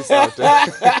this out.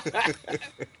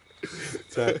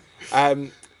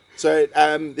 So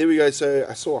there we go. So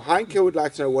I saw Heinke would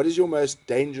like to know, what is your most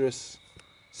dangerous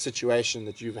situation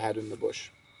that you've had in the bush?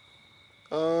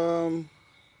 I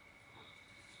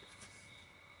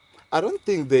don't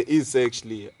think there is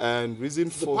actually, and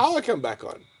reason for the power come back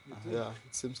on. Yeah,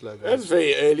 it seems like that. It's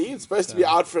very early. It's supposed to be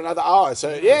out for another hour.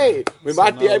 So yay, we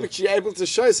might be able to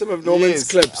show some of Norman's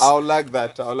clips. I'll like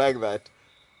that. So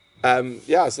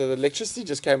the electricity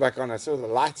just came back on. I saw the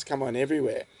lights come on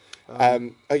everywhere.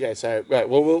 Okay, so right,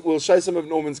 we'll show some of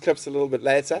Norman's clips a little bit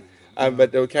later,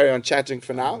 but we'll carry on chatting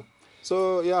for now.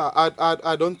 So yeah,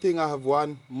 I don't think I have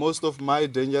one. Most of my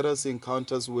dangerous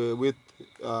encounters were with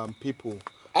people.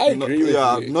 I agree with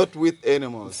Yeah, you. not with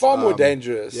animals. Far more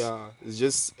dangerous. Yeah, it's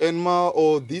just animal.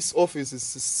 Or this office is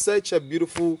such a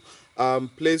beautiful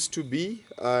place to be,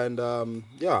 and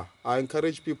yeah, I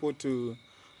encourage people to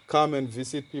come and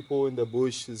visit people in the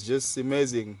bush. It's just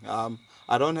amazing.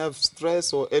 I don't have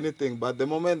stress or anything, but the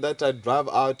moment that I drive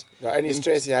out, The only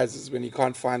stress he has is when he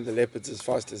can't find the leopards as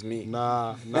fast as me.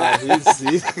 nah,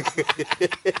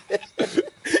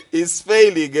 he's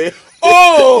failing. Eh?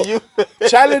 Oh!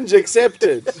 Challenge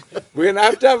accepted. We're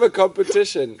going to have a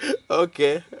competition.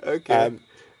 Okay.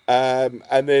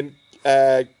 And then,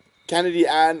 Kennedy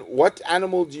Ann, what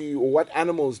animals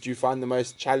do you find the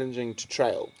most challenging to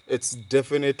trail? It's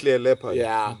definitely a leopard.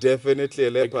 Yeah. Definitely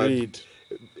a leopard. Agreed.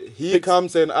 He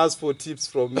comes and asks for tips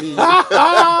from me.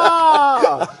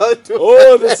 Oh,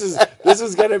 this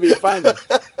is going to be fun.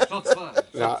 Shots fired.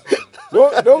 Yeah.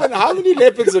 Norman, how many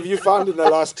leopards have you found in the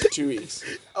last 2 weeks?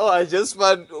 Oh, I just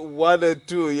found 1 or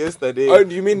 2 yesterday. Oh,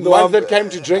 do you mean the ones that came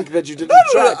to drink that you didn't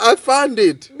track? I found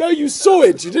it. No, you saw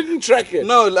it. You didn't track it.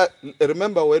 No, like,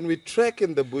 remember when we trek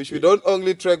in the bush, we don't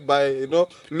only trek by,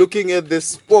 looking at the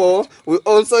spoor. We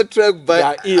also trek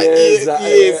by ears,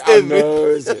 everything.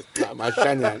 nose. My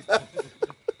shanyan.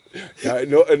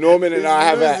 Norman and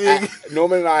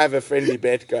I have a friendly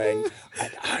bet going,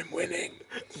 and I'm winning.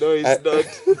 No, it's not.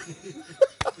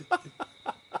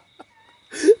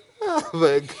 Oh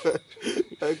my God.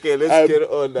 Okay, let's get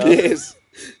on now. Yes.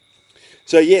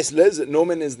 So yes, Liz,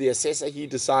 Norman is the assessor. He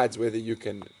decides whether you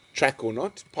can track or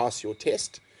not, pass your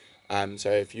test. So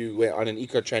if you were on an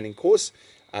EcoTraining course,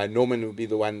 Norman will be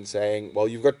the one saying, well,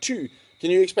 you've got two.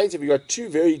 Can you explain to me? You've got two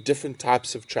very different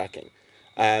types of tracking.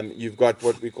 You've got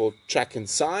what we call track and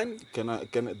sign.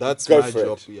 That's Go my for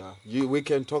job. it. Yeah, we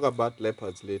can talk about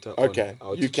leopards later. Okay,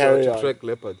 on. you carry to on. track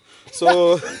leopard.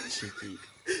 So,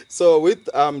 so with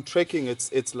trekking,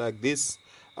 it's like this.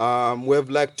 We have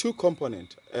like 2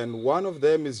 components, and one of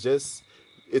them is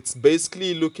it's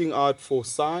basically looking out for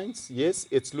signs. Yes,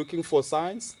 it's looking for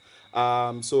signs.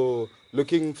 So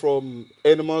looking from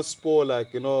animal spoor,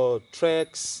 like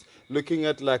tracks. Looking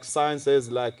at like signs as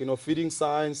like feeding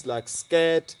signs like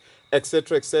scat,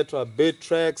 etc., bait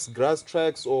tracks, grass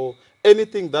tracks, or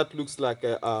anything that looks like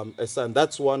a sign.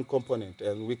 That's one component,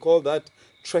 and we call that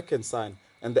track and sign.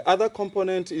 And the other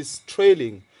component is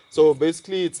trailing. So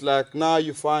basically, it's like now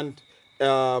you find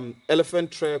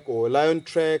elephant track or lion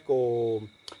track or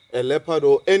a leopard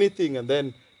or anything, and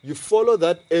then you follow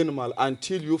that animal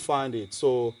until you find it.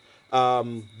 So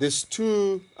there's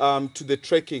 2 to the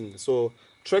trekking. So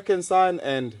track and sign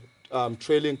and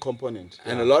trailing component.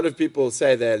 And a lot of people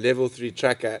say they're level 3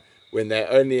 tracker when they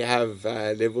only have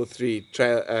level 3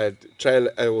 track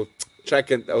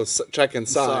and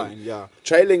sign. Yeah.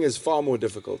 Trailing is far more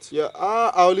difficult. Yeah,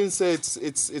 I wouldn't say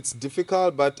it's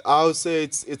difficult, but I'll say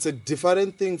it's a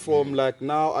different thing from like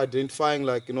now identifying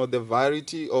like the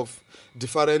variety of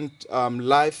different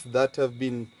life that have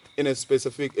been in a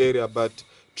specific area. But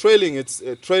trailing it's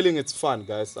fun,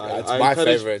 guys. It's my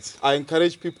favorite. I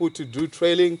encourage people to do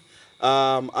trailing.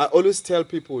 I always tell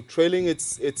people trailing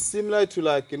it's similar to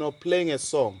like playing a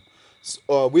song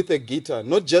with a guitar.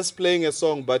 Not just playing a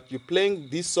song, but you're playing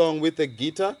this song with a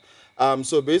guitar.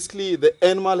 So basically the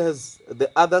animal has the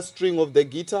other string of the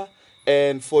guitar,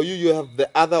 and for you have the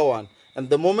other one. And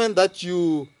the moment that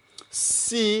you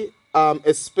see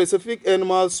a specific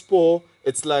animal spoor,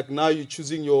 it's like now you're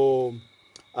choosing your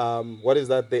what is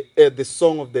that? The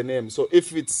song of the name. So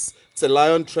if it's a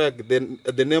lion track, then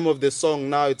the name of the song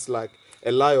now it's like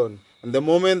a lion. And the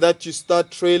moment that you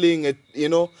start trailing it,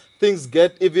 things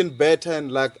get even better,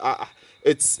 and like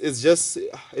it's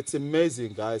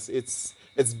amazing, guys. It's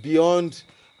beyond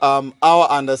our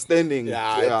understanding.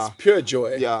 Yeah, it's pure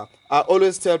joy. Yeah, I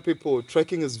always tell people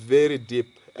trekking is very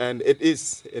deep, and it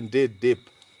is indeed deep.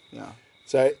 Yeah.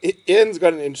 So Ian's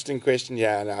got an interesting question here,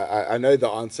 and I know the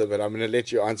answer, but I'm going to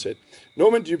let you answer it.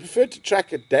 Norman, do you prefer to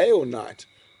track at day or night?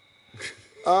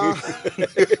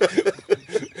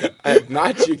 At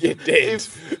night you get dead.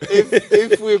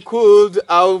 If we could,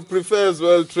 I would prefer as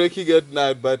well trekking at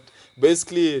night, but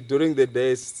basically during the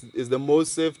day is the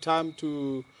most safe time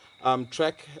to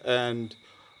trek, and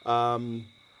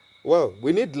well,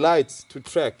 we need lights to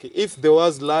trek. If there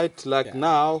was light like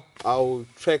now, I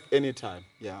would trek anytime.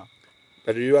 Yeah.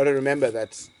 But you got to remember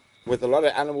that with a lot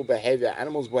of animal behavior,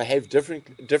 animals behave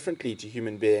differently to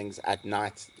human beings at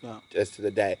night as to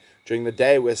the day. During the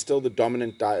day, we're still the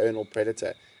dominant diurnal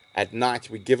predator. At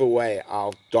night, we give away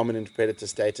our dominant predator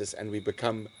status and we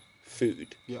become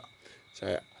food. Yeah.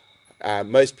 So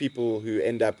most people who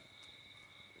end up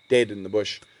dead in the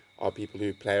bush are people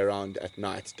who play around at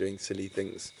night doing silly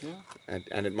things. Yeah.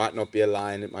 And it might not be a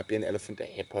lion, it might be an elephant, a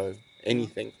hippo,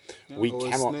 anything. Yeah, We or a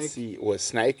cannot snake. see, or a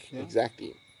snake, Yeah.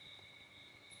 exactly.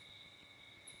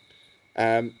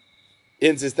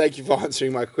 Ian says, thank you for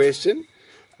answering my question.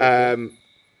 And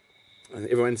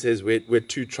everyone says we're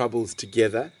two troubles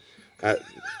together.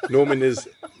 Norman is,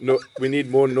 we need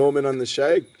more Norman on the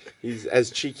show. He's as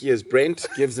cheeky as Brent,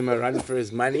 gives him a run for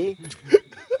his money.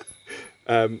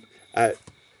 To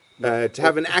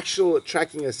have an actual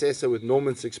tracking assessor with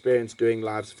Norman's experience doing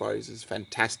live safaris is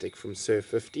fantastic from Sir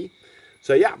 50.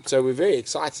 So yeah, so we're very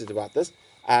excited about this.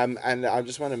 And I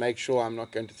just want to make sure I'm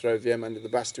not going to throw VM under the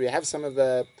bus. Do we have some of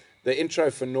the intro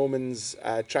for Norman's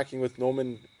tracking with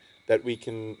Norman that we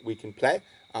can play?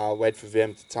 I'll wait for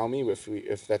VM to tell me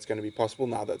if that's going to be possible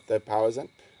now that the power's in.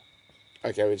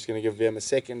 Okay, we're just going to give VM a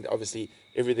second. Obviously,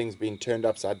 everything's been turned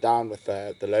upside down with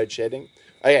the load shedding.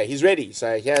 Okay, he's ready.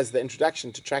 So here's the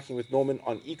introduction to Tracking with Norman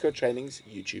on EcoTraining's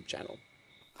YouTube channel.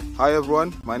 Hi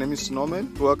everyone, my name is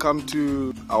Norman. Welcome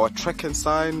to our track and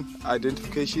sign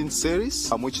identification series,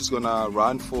 which is gonna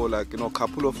run for a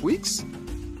couple of weeks.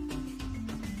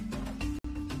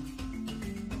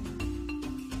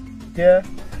 Here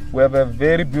we have a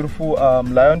very beautiful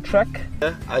lion track.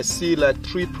 I see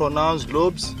 3 pronounced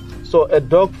lobes. So a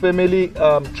dog family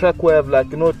track will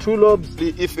have 2 lobes.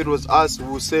 If it was us, we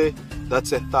would say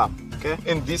that's a thumb. Okay.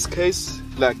 In this case,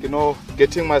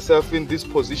 getting myself in this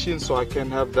position so I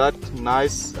can have that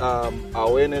nice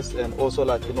awareness and also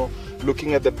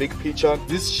looking at the big picture.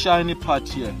 This shiny part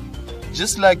here,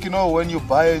 just when you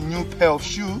buy a new pair of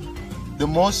shoe, the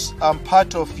most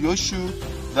part of your shoe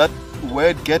that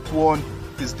where it get worn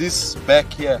is this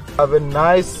back here. I have a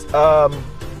nice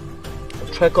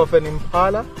track of an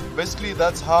impala. Basically,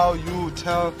 that's how you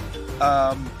tell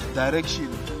direction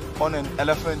on an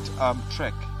elephant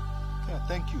track. Yeah,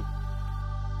 thank you.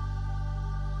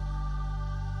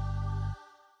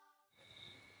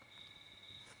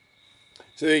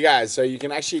 So there you guys. So you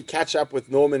can actually catch up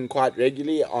with Norman quite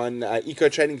regularly on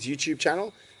EcoTraining's YouTube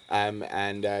channel.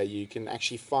 And you can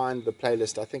actually find the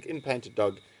playlist. I think in Painted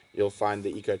Dog, you'll find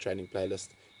the EcoTraining playlist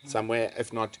somewhere.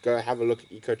 If not, go have a look at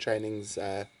EcoTraining's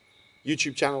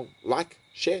YouTube channel. Like,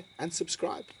 share, and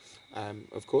subscribe,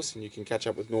 of course. And you can catch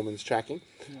up with Norman's tracking.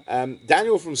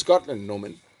 Daniel from Scotland,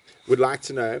 Norman, would like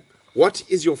to know, what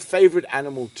is your favorite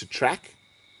animal to track?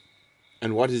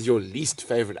 And what is your least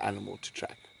favorite animal to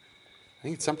track? I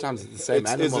think sometimes it's the same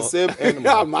animal. It's the same animal.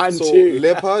 Yeah, mine so too.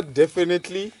 Leopard,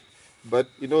 definitely. But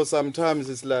sometimes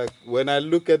it's when I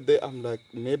look at I'm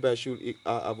maybe I should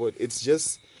avoid.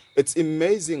 It's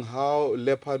amazing how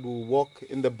leopard will walk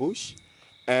in the bush,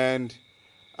 and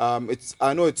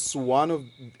I know it's one of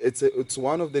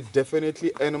the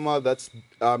definitely animal that's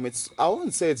I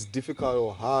won't say it's difficult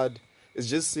or hard. It's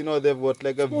just they've got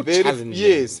a very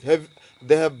challenging.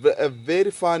 They have a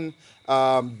very fun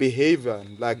behavior.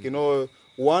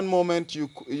 One moment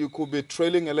you could be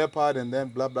trailing a leopard and then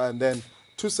blah blah, and then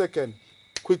 2 seconds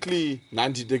quickly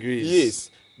 90 degrees. Yes,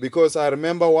 because I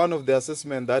remember one of the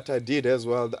assessment that I did as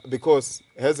well, because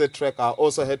as a track I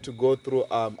also had to go through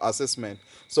assessment.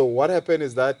 So what happened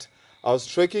is that I was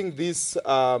tracking this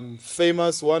one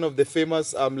of the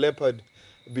famous leopard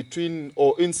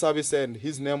in service, and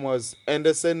his name was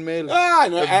Anderson male. I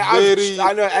know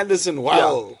Anderson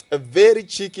well. Yeah, a very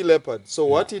cheeky leopard. So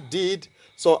what he did,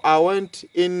 so I went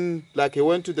in, he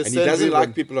went to the and he doesn't river.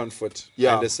 like people on foot,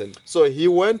 Anderson. So he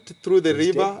went through the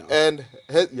river and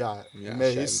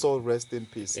may his soul rest in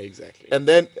peace. Exactly. And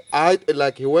then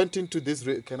he went into this.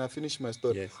 Can I finish my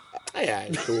story?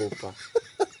 Yes. Cool.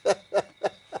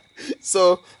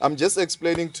 So I'm just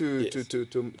explaining to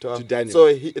Daniel.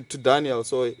 So to Daniel.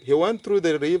 So he went through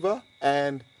the river,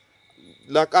 and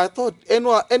I thought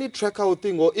any tracker would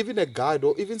think, or even a guide,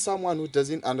 or even someone who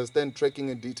doesn't understand trekking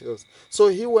in details. So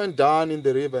he went down in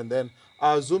the river, and then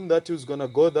I assumed that he was gonna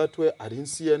go that way. I didn't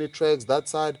see any tracks that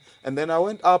side, and then I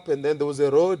went up, and then there was a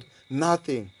road,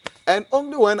 nothing. And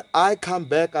only when I come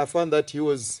back, I found that he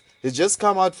just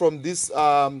come out from this.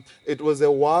 It was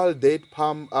a wild date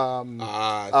palm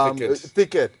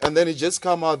thicket, and then he just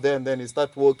come out there, and then he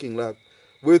start walking with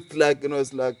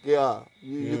it's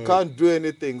you can't do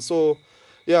anything. So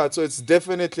so it's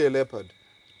definitely a leopard,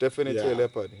 a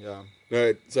leopard. Yeah.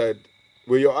 No, so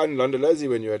were you on Londolozi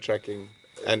when you were tracking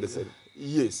Anderson?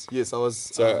 Yes, I was.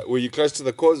 So were you close to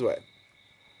the causeway?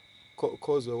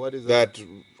 Causeway, what is that? That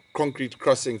concrete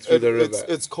crossing through the river.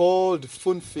 It's called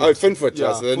Funfit. Oh, Funfit.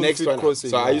 Yeah, so the next one.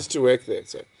 Crossing, so I used to work there.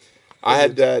 So I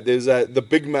had there's the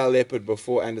big male leopard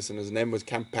before Anderson. His name was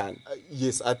Campan.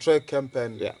 Yes, I tracked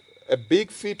Campan. Yeah, a big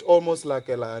feet, almost like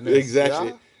a lioness. Exactly.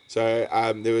 Yeah? So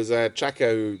there was a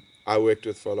tracker who I worked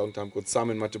with for a long time called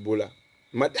Simon Matabula.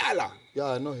 Madala!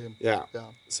 Yeah, I know him. Yeah. Yeah.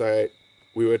 So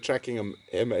we were tracking him.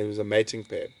 It was a mating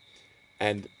pair.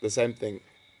 And the same thing.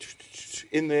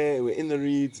 In there, we're in the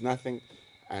reeds, nothing.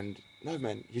 And no,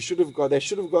 man, they should have gone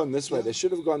this way. Yeah. They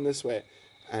should have gone this way.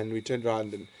 And we turned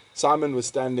around and Simon was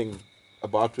standing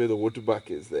about where the water buck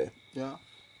is there. Yeah.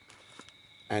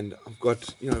 And I've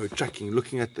got, we're tracking,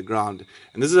 looking at the ground.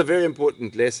 And this is a very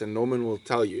important lesson. Norman will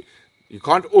tell you. You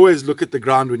can't always look at the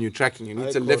ground when you're tracking. You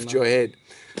need to lift your head.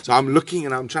 So I'm looking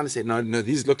and I'm trying to say, no,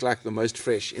 these look like the most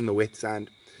fresh in the wet sand.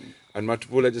 And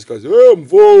Matapula just goes,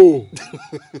 Mvo,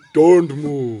 don't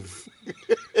move.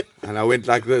 And I went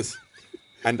like this.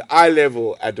 And eye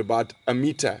level at about a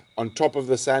meter on top of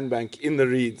the sandbank in the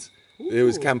reeds, there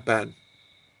was Campan.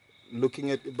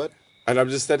 Looking at it, but And I'm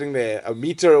just sitting there a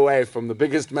meter away from the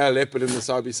biggest male leopard in the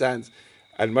Sabi Sands.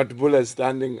 And Matapula is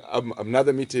standing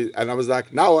another meter. And I was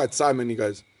like, now what, Simon? He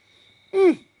goes,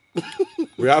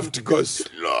 we have to go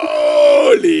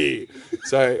slowly.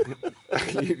 So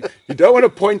you don't want to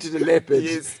point at a leopard,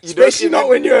 Yes, you especially don't not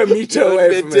when you're a meter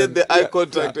away from maintain him. the eye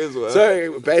contact as well.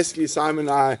 So basically, Simon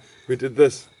and I, we did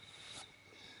this.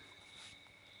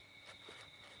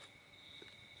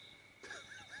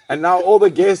 And now all the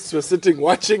guests were sitting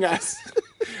watching us.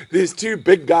 These two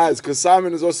big guys, because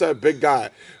Simon is also a big guy,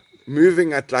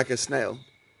 moving at like a snail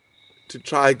to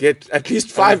try get at least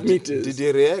 5 meters. Did he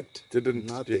react? Didn't.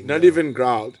 Nothing, Not yeah. even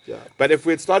growled. Yeah. But if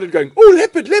we had started going, oh,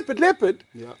 leopard, leopard, leopard,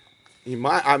 Yeah.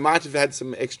 I might have had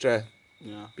some extra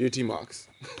Yeah. beauty marks.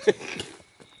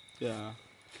 Yeah.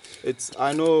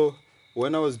 I know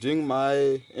when I was doing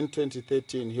in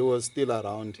 2013, he was still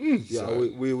around. Yeah,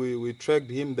 so- we tracked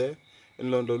him there in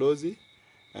Londolozi,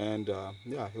 and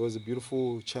he was a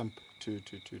beautiful champ to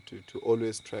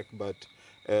always track, but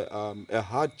a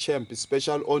hard champ,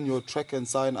 especially on your track and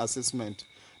sign assessment,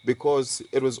 because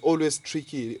it was always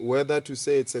tricky whether to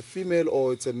say it's a female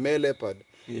or it's a male leopard.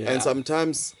 Yeah. And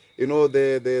sometimes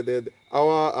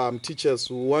our teachers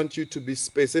want you to be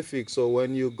specific, so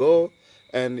when you go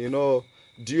and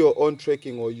do your own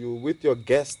tracking, or you with your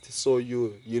guest, so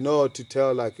you know to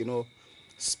tell, like,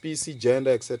 species,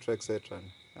 gender, etc.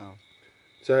 Yeah.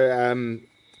 So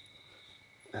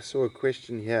I saw a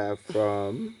question here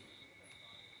from,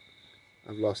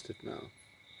 I've lost it now.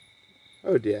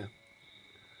 Oh dear.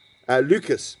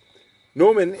 Lucas.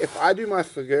 Norman, if I do my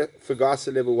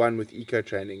Fagasa level 1 with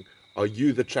EcoTraining, are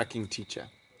you the tracking teacher?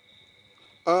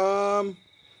 So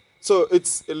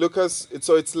it's Lucas.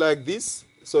 So it's like this.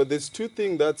 So there's two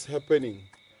things that's happening.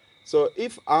 So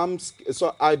if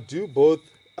I do both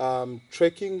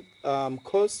trekking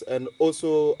course, and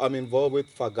also I'm involved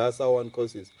with Fagasa 1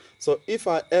 courses. So if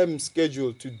I am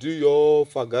scheduled to do your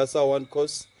Fagasa 1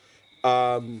 course,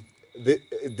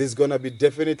 there's gonna be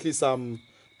definitely some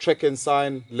track and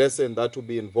sign lesson that will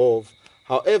be involved.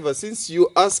 However, since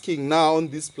you're asking now on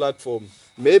this platform,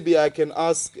 maybe I can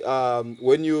ask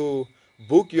when you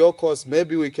book your course,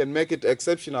 maybe we can make it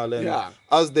exceptional, and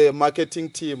as the marketing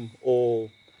team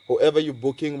or whoever you're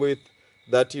booking with,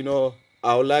 that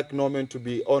I would like Norman to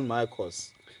be on my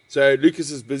course. So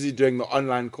Lucas is busy doing the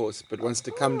online course, but wants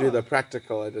to come do the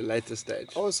practical at a later stage.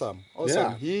 Awesome.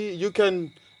 Yeah. You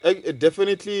can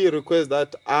definitely request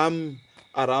that I'm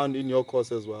around in your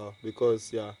course as well,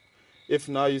 because if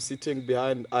now you're sitting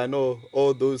behind, I know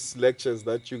all those lectures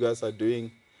that you guys are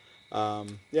doing.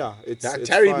 It's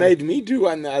Terry fun. made me do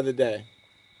one the other day.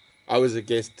 I was a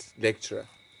guest lecturer.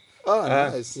 Oh,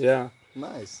 nice. Yeah.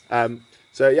 Nice. And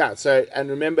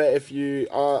remember, if you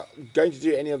are going to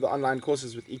do any of the online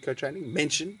courses with EcoTraining,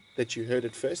 mention that you heard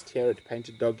it first here at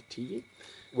Painted Dog TV.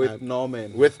 With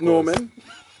Norman. With of course.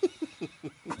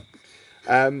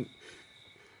 Norman.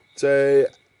 So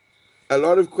a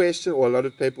lot of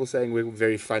people saying we're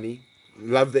very funny.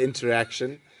 Love the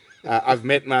interaction. I've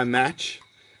met my match.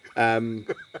 You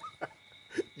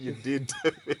did.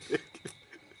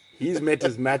 He's met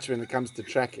his match when it comes to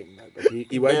tracking, but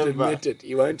he won't Never. admit it.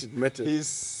 He won't admit it.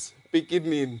 He's picking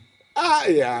me.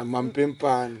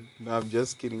 Mampimpan. No, I'm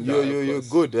just kidding. No, You're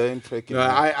good in tracking. No,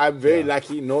 I'm very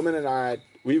lucky. Norman and I,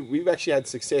 we've actually had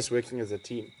success working as a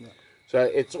team. Yeah. So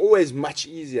it's always much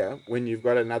easier when you've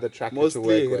got another tracker to Mostly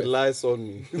work with. relies on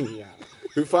me. Yeah.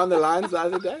 Who found the lines the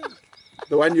other day?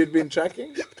 The one you'd been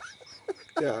tracking?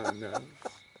 Yeah, no.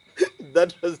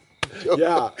 That was. He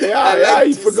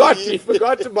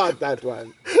forgot about that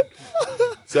one.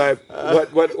 So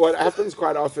what happens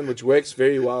quite often, which works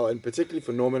very well, and particularly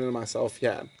for Norman and myself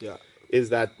here, is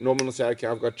that Norman will say, okay,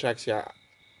 I've got tracks here.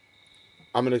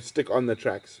 I'm going to stick on the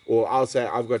tracks. Or I'll say,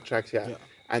 I've got tracks here. Yeah.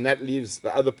 And that leaves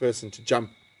the other person to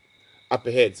jump up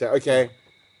ahead. So, okay,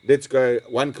 let's go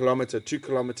 1 kilometer, 2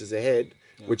 kilometers ahead.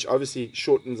 which obviously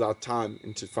shortens our time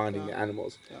into finding the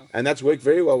animals. Yeah. And that's worked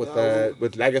very well with Yeah,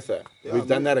 with Lagatha. Yeah, We've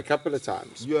done that a couple of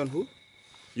times. You and who?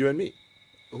 You and me.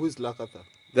 Who's Lakatha?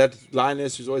 That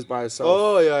lioness who's always by herself.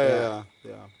 Oh, yeah.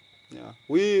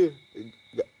 We,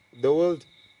 the world,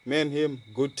 me and him,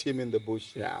 good team in the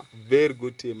bush. Yeah. Very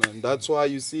good team. And that's why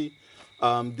you see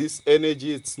this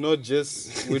energy, it's not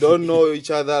just, we don't know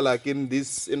each other like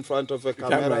in front of a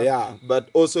camera. Yeah. But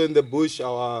also in the bush,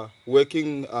 our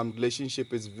working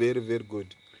relationship is very, very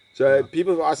good. So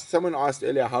people have asked, someone asked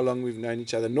earlier how long we've known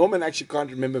each other. Norman actually can't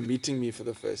remember meeting me for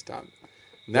the first time.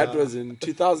 And that was in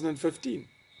 2015.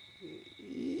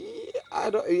 I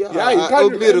don't. Yeah, you I can't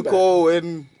only remember. recall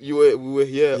when we were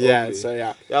here. Yeah, only. so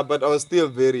yeah. Yeah, but I was still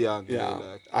very young. Yeah.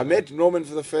 Like, I met Norman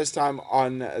for the first time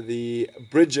on the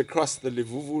bridge across the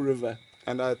Livuvu River.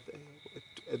 and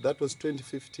that was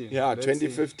 2015. Yeah, Let's see.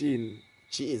 2015.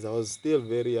 Jeez, I was still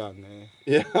very young.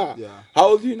 Yeah. Yeah.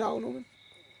 How old are you now, Norman?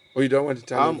 Or you don't want to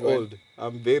tell I'm everyone? old.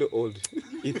 I'm very old.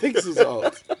 He thinks he's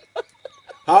old.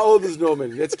 How old is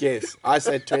Norman? Let's guess. I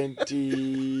said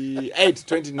 28,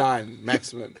 29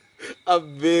 maximum.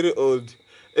 I'm very old.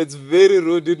 It's very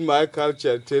rude in my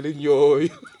culture telling your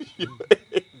age.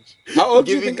 How old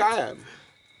do you Giving- think I am?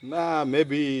 Nah,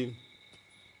 maybe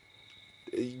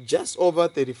just over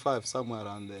 35, somewhere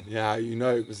around there. Yeah, you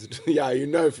know. You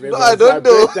know. From No, I don't my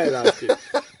know. birthday last year.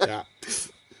 Yeah.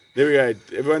 There we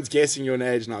go. Everyone's guessing your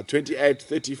age now. 28,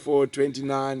 34,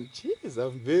 29. Jeez,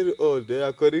 I'm very old,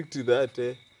 according to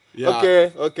that.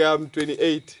 Yeah. Okay, I'm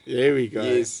 28. There we go.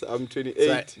 Yes, I'm So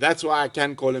 28. that's why I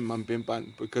can call him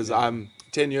Mampimpan, because I'm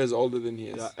 10 years older than he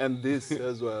is. Yeah, and this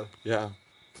as well. Yeah.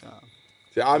 Yeah.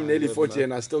 So I'm Yeah, nearly but 40 man-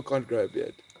 and I still can't grow a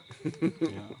beard.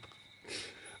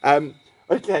 Yeah.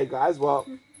 Okay, guys. Well,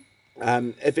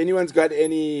 if anyone's got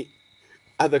any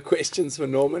other questions for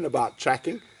Norman about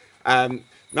tracking,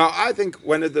 now I think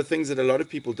one of the things that a lot of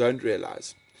people don't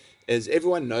realize is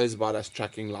everyone knows about us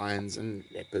tracking lions and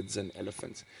leopards and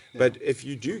elephants. But if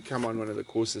you do come on one of the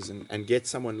courses and get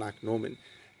someone like Norman,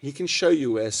 he can show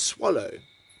you where a swallow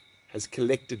has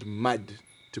collected mud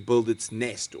to build its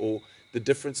nest, or the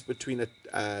difference between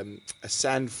a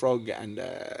sand frog and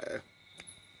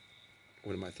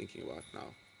what am I thinking about now?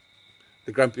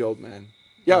 The grumpy old man.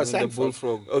 Yeah, The sand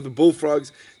bullfrog. Oh, the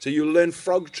bullfrogs. So you'll learn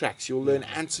frog tracks, you'll learn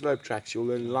antelope tracks, you'll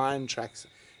learn lion tracks,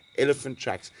 elephant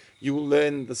tracks. You will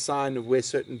learn the sign of where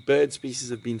certain bird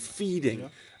species have been feeding,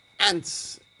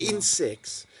 ants,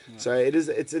 insects. So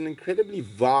it's an incredibly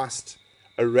vast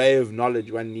array of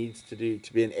knowledge one needs to do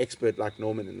to be an expert like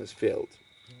Norman in this field.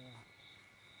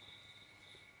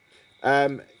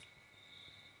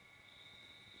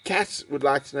 Kat would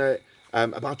like to know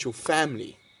about your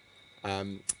family.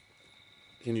 Can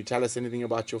you tell us anything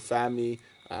about your family?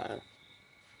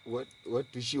 What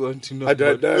does she want to know? I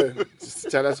don't about- know. Just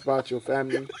tell us about your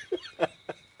family.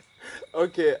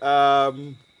 Okay.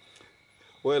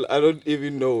 Well, I don't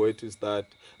even know where to start.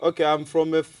 Okay, I'm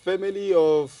from a family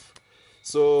of,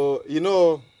 so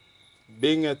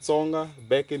being a Tsonga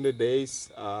back in the days,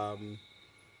 a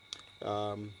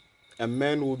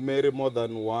man would marry more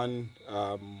than one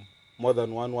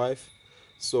wife.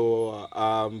 So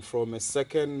from a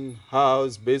second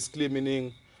house, basically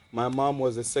meaning my mom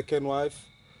was a second wife.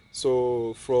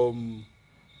 So from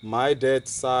my dad's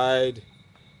side,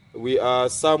 we are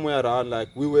somewhere around, like,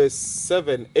 we were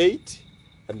 7, 8,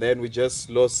 and then we just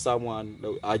lost someone.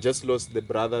 I just lost the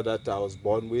brother that I was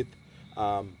born with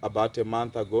about a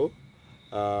month ago.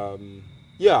 I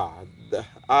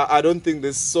don't think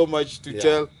there's so much to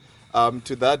tell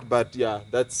to that, but yeah,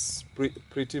 that's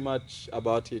pretty much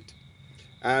about it.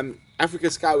 Africa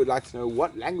Sky would like to know,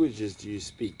 what languages do you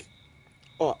speak?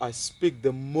 Oh, I speak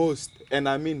the most, and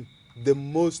I mean the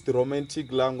most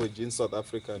romantic language in South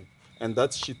African, and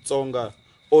that's Xitsonga,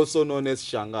 also known as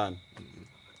Shangaan.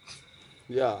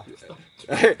 Yeah.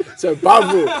 So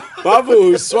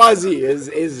Bavu Swazi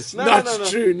is No, not no, no.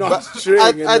 true, not But string I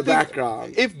in the think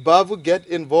background. If Bavu get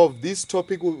involved, this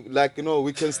topic will,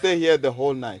 we can stay here the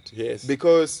whole night. Yes.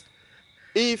 Because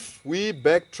if we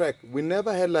backtrack, we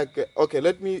never had okay,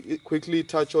 let me quickly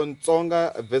touch on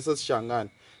Tsonga versus Shangaan.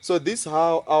 So this is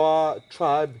how our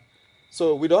tribe,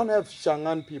 so we don't have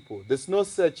Shangaan people. There's no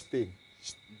such thing.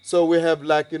 So we have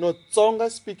Tsonga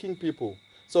speaking people.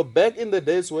 So back in the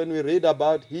days when we read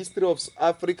about history of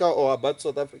Africa or about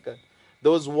South Africa,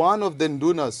 there was one of the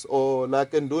Ndunas, or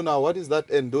like Nduna, what is that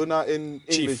Nduna in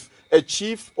Chief. English? A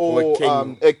chief Or or a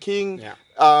king. a king,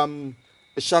 Yeah.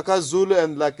 Shaka Zulu,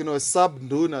 and a sub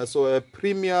Nduna, so a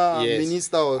premier Yes.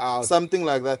 minister or Out. something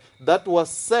like that, that was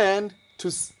sent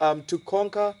to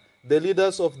conquer the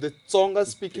leaders of the Tsonga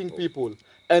speaking people.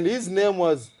 And his name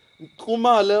was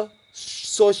Nkumalo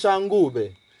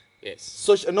Soshangube. Yes.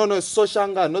 No,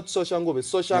 Soshangan, not Soshangube.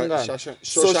 Soshangan.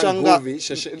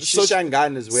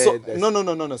 Soshangan is where. No.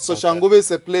 Soshangube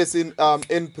is a place in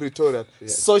Pretoria.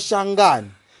 Yes. Soshangan.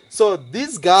 So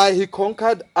this guy, he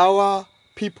conquered our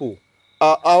people,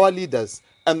 our leaders,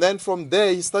 and then from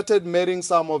there he started marrying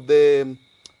some of the,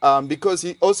 because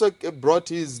he also brought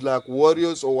his like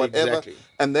warriors or whatever. Exactly.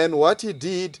 And then what he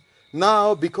did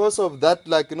now, because of that,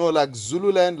 like like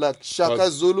Zululand, like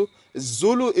Shaka Zulu.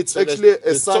 Zulu, it's actually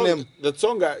a surname. The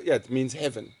Tsonga, it means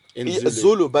heaven in Zulu.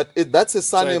 Zulu, but that's a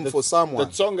surname for someone. The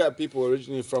Tsonga people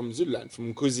originally from Zululand,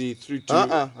 from Kuzi through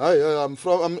to.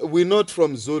 We're not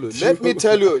from Zulu. Let me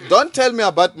tell you. Don't tell me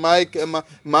about my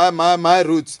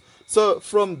roots. So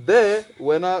from there,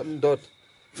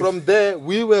 from there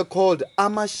we were called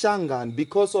Amashangan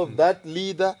because of that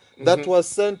leader that was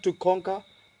sent to conquer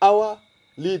our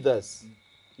leaders.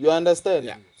 You understand?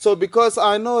 Yeah. So because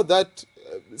I know that.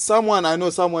 Someone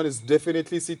is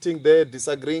definitely sitting there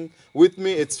disagreeing with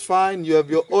me. It's fine. You have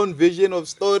your own vision of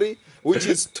story, which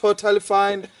is totally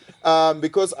fine.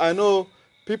 Because I know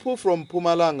people from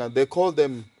Mpumalanga, they call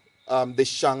them the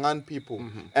Shangan people.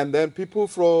 And then people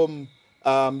from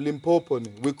Limpopo,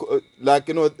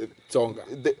 Tsonga.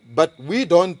 But we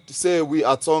don't say we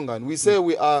are Tsongan. We say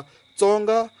we are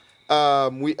Tsonga.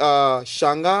 We are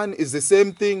Shangan is the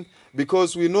same thing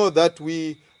because we know that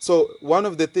we. So one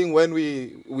of the things when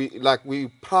we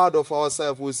proud of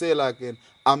ourselves, we say like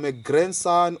I'm a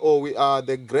grandson or we are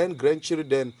the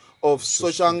grandchildren of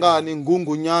Soshangani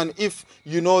Ngungunyan. If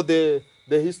you know the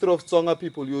history of Tsonga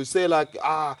people, you say like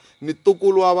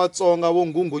nitukulu wa Tsonga wo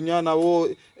Ngungunyana wo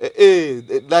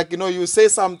like you say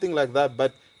something like that,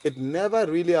 but it never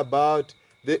really about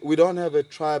we don't have a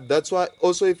tribe. That's why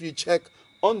also if you check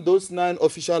on those 9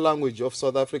 official languages of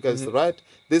South Africa, right?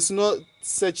 There's no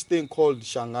such thing called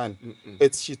Shangan.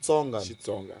 It's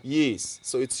Xitsongan. Yes,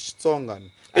 so it's Xitsongan.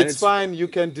 It's fine. You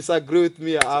can disagree with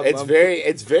me.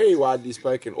 It's very widely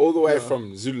spoken, all the way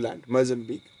from Zululand,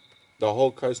 Mozambique, the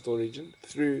whole coastal region,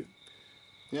 through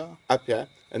up here,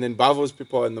 and then Bavo's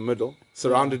people are in the middle,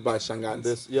 surrounded by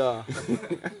Shangans.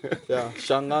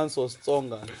 Shangans or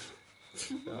Xitsongan.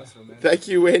 Thank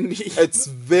you, Wendy. It's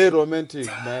very romantic,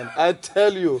 man. I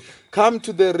tell you, come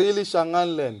to the really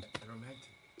Shangan land.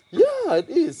 Yeah, it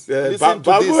is.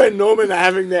 Babu and Norman are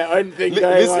having their own thing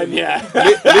going on here.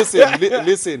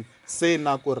 Listen. Say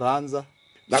Nakuranza.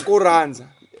 Nakuranza.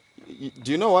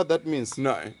 Do you know what that means?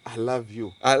 No. I love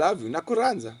you. I love you.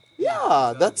 Nakuranza.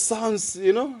 Yeah, that sounds,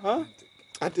 huh?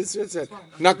 That is what it said.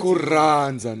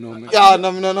 Nakuranza, Norman. Yeah,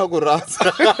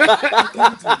 Nakuranza.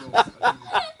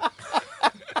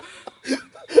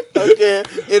 Okay,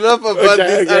 enough about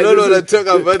this. I don't want to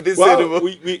talk about this anymore.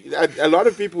 A lot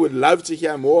of people would love to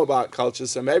hear more about culture,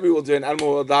 so maybe we'll do an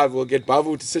animal world dive. We'll get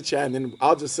Bavu to sit here, and then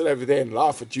I'll just sit over there and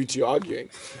laugh at you two arguing.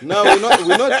 No,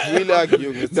 we're not really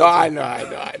arguing. No, I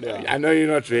know. Yeah. I know you're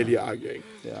not really arguing.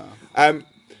 Yeah.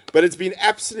 But it's been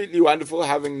absolutely wonderful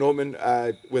having Norman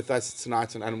with us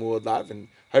tonight on Animal World Live, and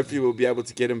hopefully we'll be able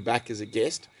to get him back as a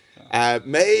guest.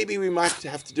 Maybe we might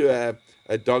have to do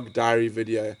a dog diary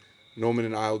video. Norman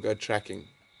and I will go tracking.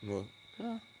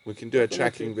 We can do a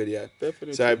tracking video.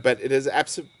 Definitely. So, but it has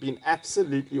been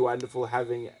absolutely wonderful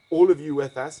having all of you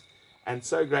with us, and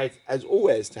so great as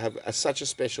always to have such a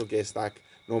special guest like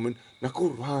Norman.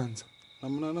 Nakuranza.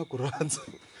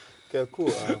 Okay,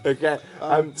 cool. Okay.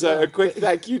 So a quick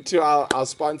thank you to our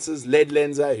sponsors, Lead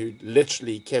Lenser, who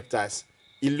literally kept us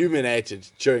illuminated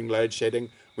during load shedding.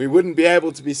 We wouldn't be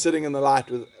able to be sitting in the light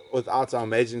without our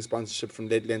amazing sponsorship from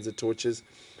Lead Lenser Torches.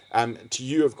 To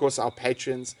you, of course, our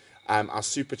patrons, our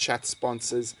Super Chat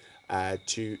sponsors,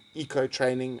 to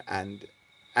EcoTraining and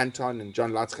Anton and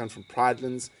John Latskan from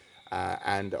Pridelands,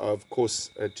 and of course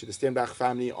to the Stenbach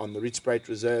family on the Rietspraat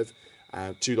Reserve,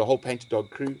 to the whole Painted Dog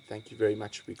crew. Thank you very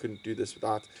much. We couldn't do this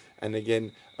without. And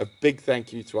again, a big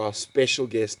thank you to our special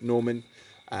guest, Norman.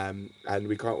 And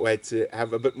we can't wait to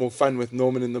have a bit more fun with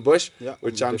Norman in the bush,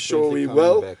 which I'm sure we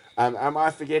will. Am I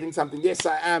forgetting something? Yes,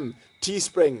 I am.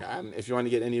 Teespring, if you want to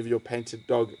get any of your Painted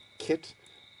Dog kit,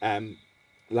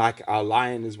 like our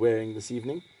lion is wearing this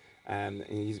evening. And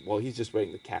he's just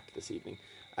wearing the cap this evening.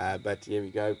 But here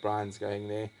we go. Brian's going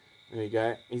there. There we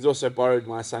go. He's also borrowed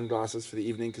my sunglasses for the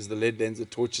evening because the lead lenser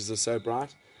torches are so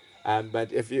bright.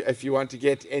 But if you want to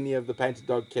get any of the Painted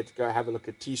Dog kit, go have a look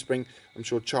at Teespring. I'm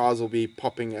sure Charles will be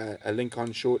popping a link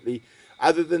on shortly.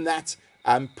 Other than that,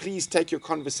 please take your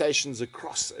conversations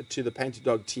across to the Painted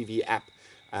Dog TV app.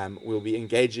 We'll be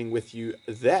engaging with you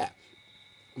there.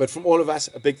 But from all of us,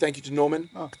 a big thank you to Norman.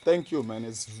 Oh, thank you, man.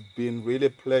 It's been really a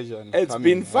pleasure. It's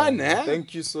been fun, eh?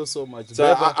 Thank you so much.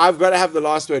 So I've got to have the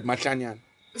last word, Machanyan.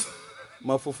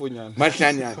 Mafufunyan.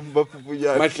 Matlanyan.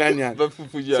 Mafufunyan. Matlanyan.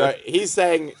 Mafufunyan. So he's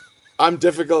saying I'm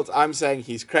difficult. I'm saying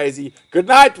he's crazy. Good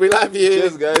night. We love you.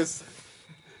 Cheers, guys.